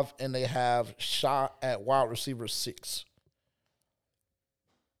 5, and they have Shaw at wide receiver 6.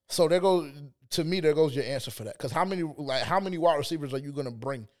 So there goes your answer for that. Because how many wide receivers are you gonna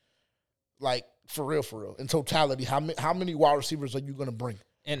bring? Like for real, in totality, how many wide receivers are you gonna bring?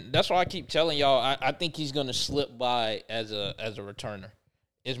 And that's why I keep telling y'all. I think he's gonna slip by as a returner.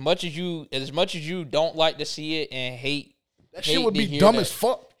 As much as you don't like to see it and hate that shit would be dumb as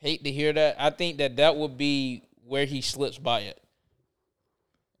fuck. Hate to hear that. I think that would be where he slips by it.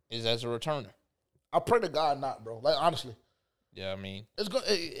 Is as a returner. I pray to God not, bro. Like honestly. Yeah, I mean, it's going.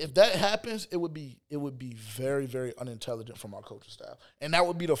 If that happens, it would be very, very unintelligent from our coaching staff, and that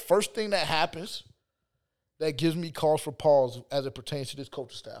would be the first thing that happens that gives me cause for pause as it pertains to this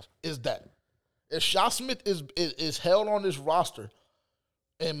coaching staff. Is that if Shaw Smith is held on this roster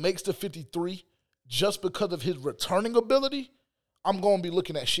and makes the 53 just because of his returning ability, I'm going to be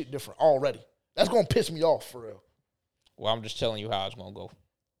looking at shit different already. That's going to piss me off for real. Well, I'm just telling you how it's going to go.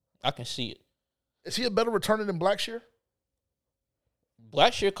 I can see it. Is he a better returner than Blackshear?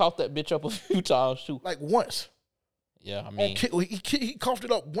 Blackshear coughed that bitch up a few times too. Like once. Yeah, I mean, he coughed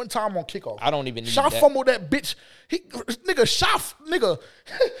it up one time on kickoff. I don't even need Shaw that. Fumbled that bitch.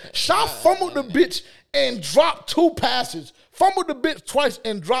 Shaw fumbled the bitch and dropped 2 passes. Fumbled the bitch twice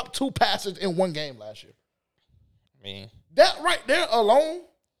and dropped 2 passes in one game last year. I mean, that right there alone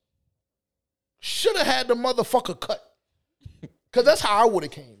should have had the motherfucker cut. Because that's how I would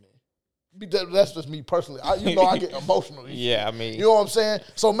have came in. That's just me personally. I get emotional. Yeah, I mean. You know what I'm saying?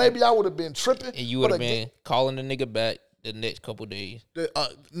 So maybe I would have been tripping. And you would have been calling the nigga back the next couple days.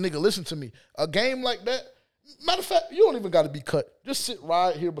 Nigga, listen to me. A game like that, matter of fact, you don't even got to be cut. Just sit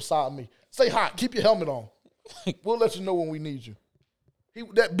right here beside me. Stay hot. Keep your helmet on. We'll let you know when we need you.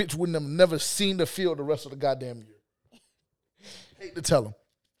 That bitch wouldn't have never seen the field the rest of the goddamn year. Hate to tell him.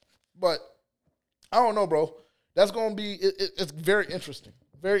 But I don't know, bro. That's going to be, it's very interesting.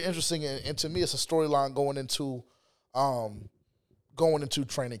 Very interesting, and to me, it's a storyline going into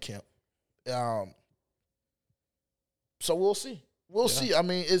training camp. So we'll see. We'll see. I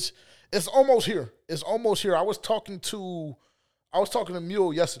mean, it's almost here. It's almost here. I was talking to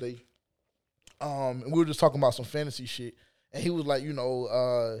Mule yesterday, and we were just talking about some fantasy shit, and he was like, when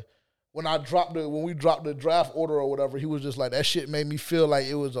we dropped the draft order or whatever, he was just like, that shit made me feel like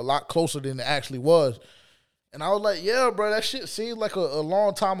it was a lot closer than it actually was. And I was like, yeah, bro, that shit seems like a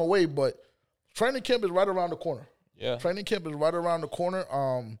long time away, but training camp is right around the corner. Yeah. Training camp is right around the corner.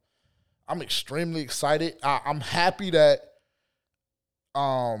 I'm extremely excited. I'm happy that,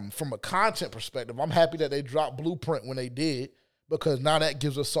 from a content perspective, I'm happy that they dropped Blueprint when they did, because now that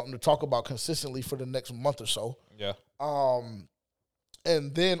gives us something to talk about consistently for the next month or so. Yeah.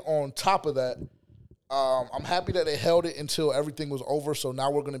 And then on top of that, I'm happy that they held it until everything was over, so now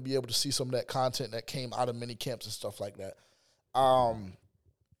we're going to be able to see some of that content that came out of mini camps and stuff like that. And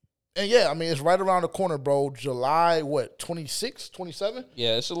yeah, I mean, it's right around the corner, bro. July, 26, 27?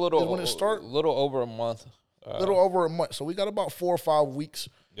 Yeah, it's a little when it start? little over a month. Little over a month. So we got about 4 or 5 weeks.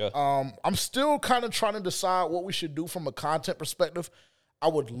 Yeah. I'm still kind of trying to decide what we should do from a content perspective. I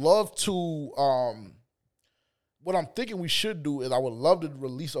would love to what I'm thinking we should do is I would love to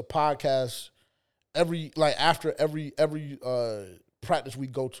release a podcast after every practice we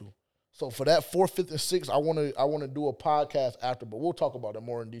go to. So for that 4th, 5th, and 6th, I want to do a podcast after, but we'll talk about it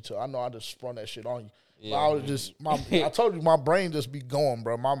more in detail. I know I just sprung that shit on you. Yeah, I told you my brain just be going,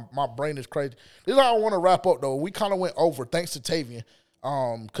 bro. My brain is crazy. This is how I want to wrap up though. We kind of went over thanks to Tavian.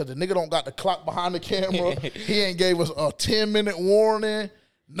 Cause the nigga don't got the clock behind the camera. He ain't gave us a 10-minute warning.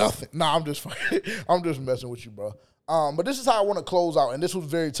 Nothing. Nah, I'm just messing with you, bro. But this is how I want to close out, and this was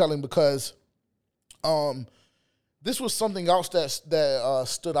very telling because this was something else that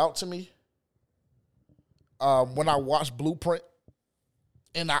stood out to me when I watched Blueprint.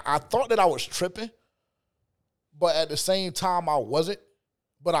 And I thought that I was tripping, but at the same time I wasn't.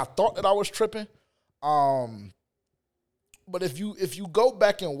 But I thought that I was tripping. But if you go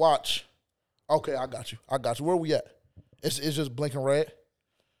back and watch, okay, I got you. Where are we at? It's just blinking red.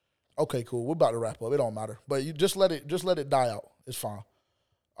 Okay, cool. We're about to wrap up. It don't matter. But you just let it die out. It's fine.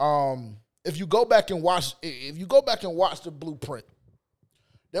 If you go back and watch the Blueprint,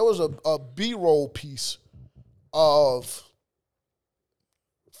 there was a B-roll piece of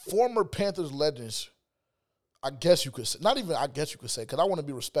former Panthers legends. I guess you could say, not even I guess you could say, because I want to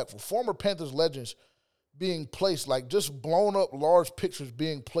be respectful. Former Panthers legends being placed, like just blown up large pictures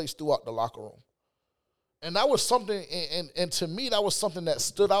being placed throughout the locker room. And that was something, and to me, that was something that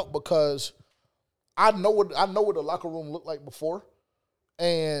stood out because I know what the locker room looked like before,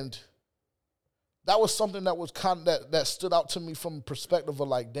 and that was something that was that stood out to me from the perspective of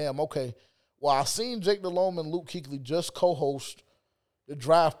like, damn, okay, well, I seen Jake Delhomme and Luke Kuechly just co-host the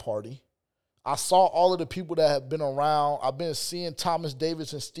draft party. I saw all of the people that have been around. I've been seeing Thomas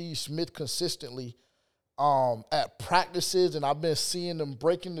Davis and Steve Smith consistently at practices, and I've been seeing them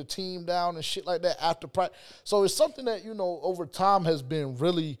breaking the team down and shit like that after practice. So it's something that, over time has been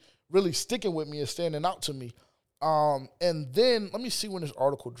really, really sticking with me and standing out to me. And then, let me see when this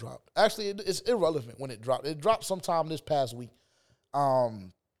article dropped. Actually, it's irrelevant when it dropped. It dropped sometime this past week. But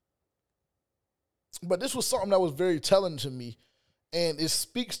this was something that was very telling to me, and it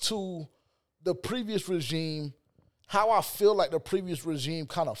speaks to the previous regime, how I feel like the previous regime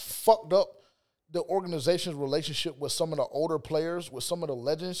kind of fucked up the organization's relationship with some of the older players, with some of the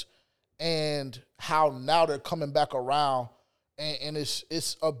legends, and how now they're coming back around, and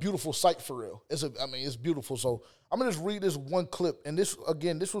it's a beautiful sight for real. It's beautiful. So I'm gonna just read this one clip, and this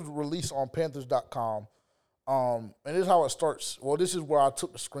was released on Panthers.com, and this is how it starts. Well, this is where I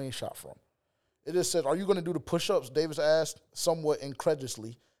took the screenshot from. It just said, "Are you gonna do the push-ups?" Davis asked, somewhat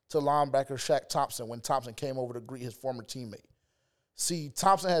incredulously, to linebacker Shaq Thompson when Thompson came over to greet his former teammate. See,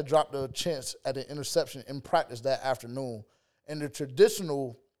 Thompson had dropped a chance at an interception in practice that afternoon, and the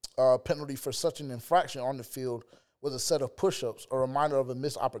traditional penalty for such an infraction on the field was a set of push-ups, a reminder of a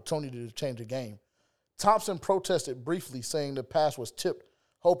missed opportunity to change the game. Thompson protested briefly, saying the pass was tipped,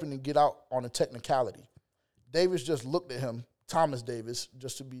 hoping to get out on a technicality. Davis just looked at him, Thomas Davis,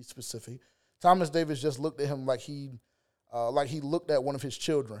 just to be specific. Thomas Davis just looked at him like he looked at one of his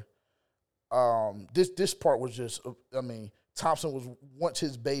children. This part was just, Thompson was once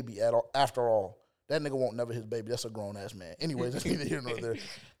his baby after all. That nigga won't never his baby. That's a grown-ass man. Anyways, that's neither here nor there.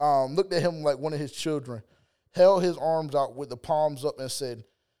 Looked at him like one of his children, held his arms out with the palms up and said,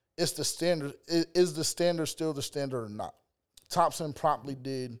 "It's the standard. Is the standard still the standard or not?" Thompson promptly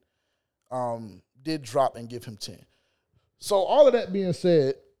did drop and give him 10. So all of that being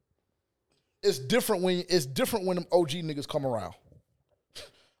said, it's different when them OG niggas come around.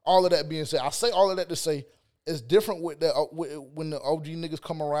 All of that being said, I say all of that to say it's different when the OG niggas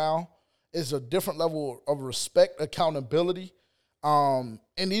come around. It's a different level of respect, accountability, and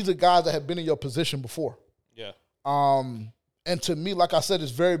these are guys that have been in your position before. Yeah. And to me, like I said,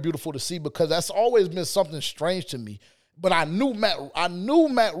 it's very beautiful to see because that's always been something strange to me. But I knew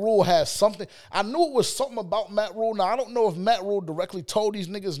Matt Rule had something. I knew it was something about Matt Rule. Now, I don't know if Matt Rule directly told these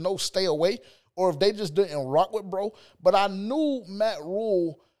niggas, no, stay away, or if they just didn't rock with bro. But I knew Matt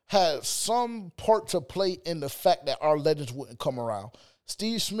Rule had some part to play in the fact that our legends wouldn't come around.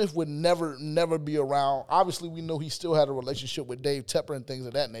 Steve Smith would never be around. Obviously, we know he still had a relationship with Dave Tepper and things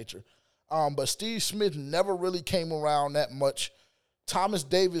of that nature. But Steve Smith never really came around that much. Thomas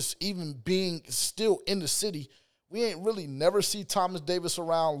Davis, even being still in the city, we ain't really never see Thomas Davis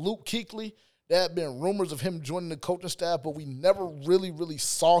around. Luke Kuechly, there had been rumors of him joining the coaching staff, but we never really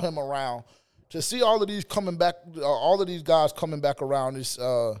saw him around. To see all of these coming back, all of these guys coming back around is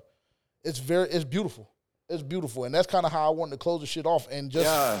it's beautiful. It's beautiful, and that's kind of how I wanted to close the shit off. And just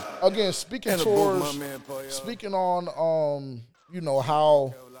again, speaking on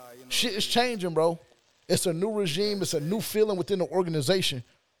how shit is changing, bro. It's a new regime. It's a new feeling within the organization.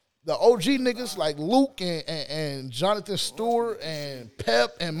 The OG niggas like Luke and Jonathan Stewart and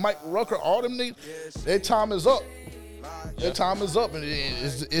Pep and Mike Rucker, all them niggas, their time is up. Their time is up, and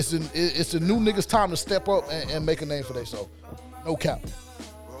it's a new niggas' time to step up and make a name for themselves. No cap.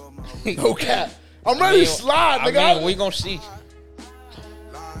 No cap. I'm ready to slide, nigga. We gonna see.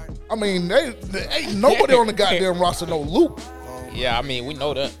 I mean, there ain't nobody on the goddamn roster no Luke. Yeah, I mean, we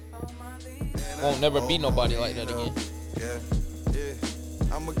know that. Won't never be nobody like that again.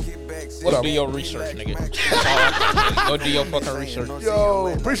 Go do your research, nigga. Go do your fucking research. Yo,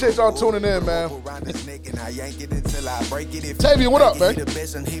 appreciate y'all tuning in, man. Tavian, what up, man?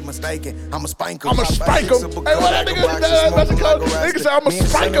 I'ma spank him. Hey, what that nigga say? I'ma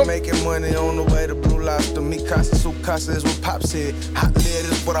spank him. Making money on the way to Blue Lobster. Me casa su casa is what Pop said. Hot lead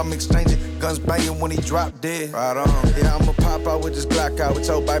is what I'm exchanging. Guns banging when he drop dead. Right on. Yeah, I'ma pop out with this Glock out. With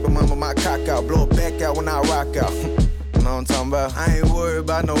your baby mama, my cock out. Blow it back out when I rock out. Know what I'm talking about? I ain't worried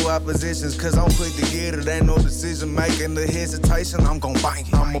about no oppositions, cause I'm quick to get it. Ain't no decision making, the hesitation, I'm gon' bang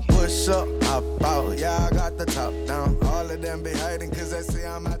it. I'ma push up, hop out, yeah, I got the top down. All of them be hating, cause they see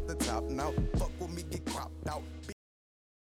I'm out.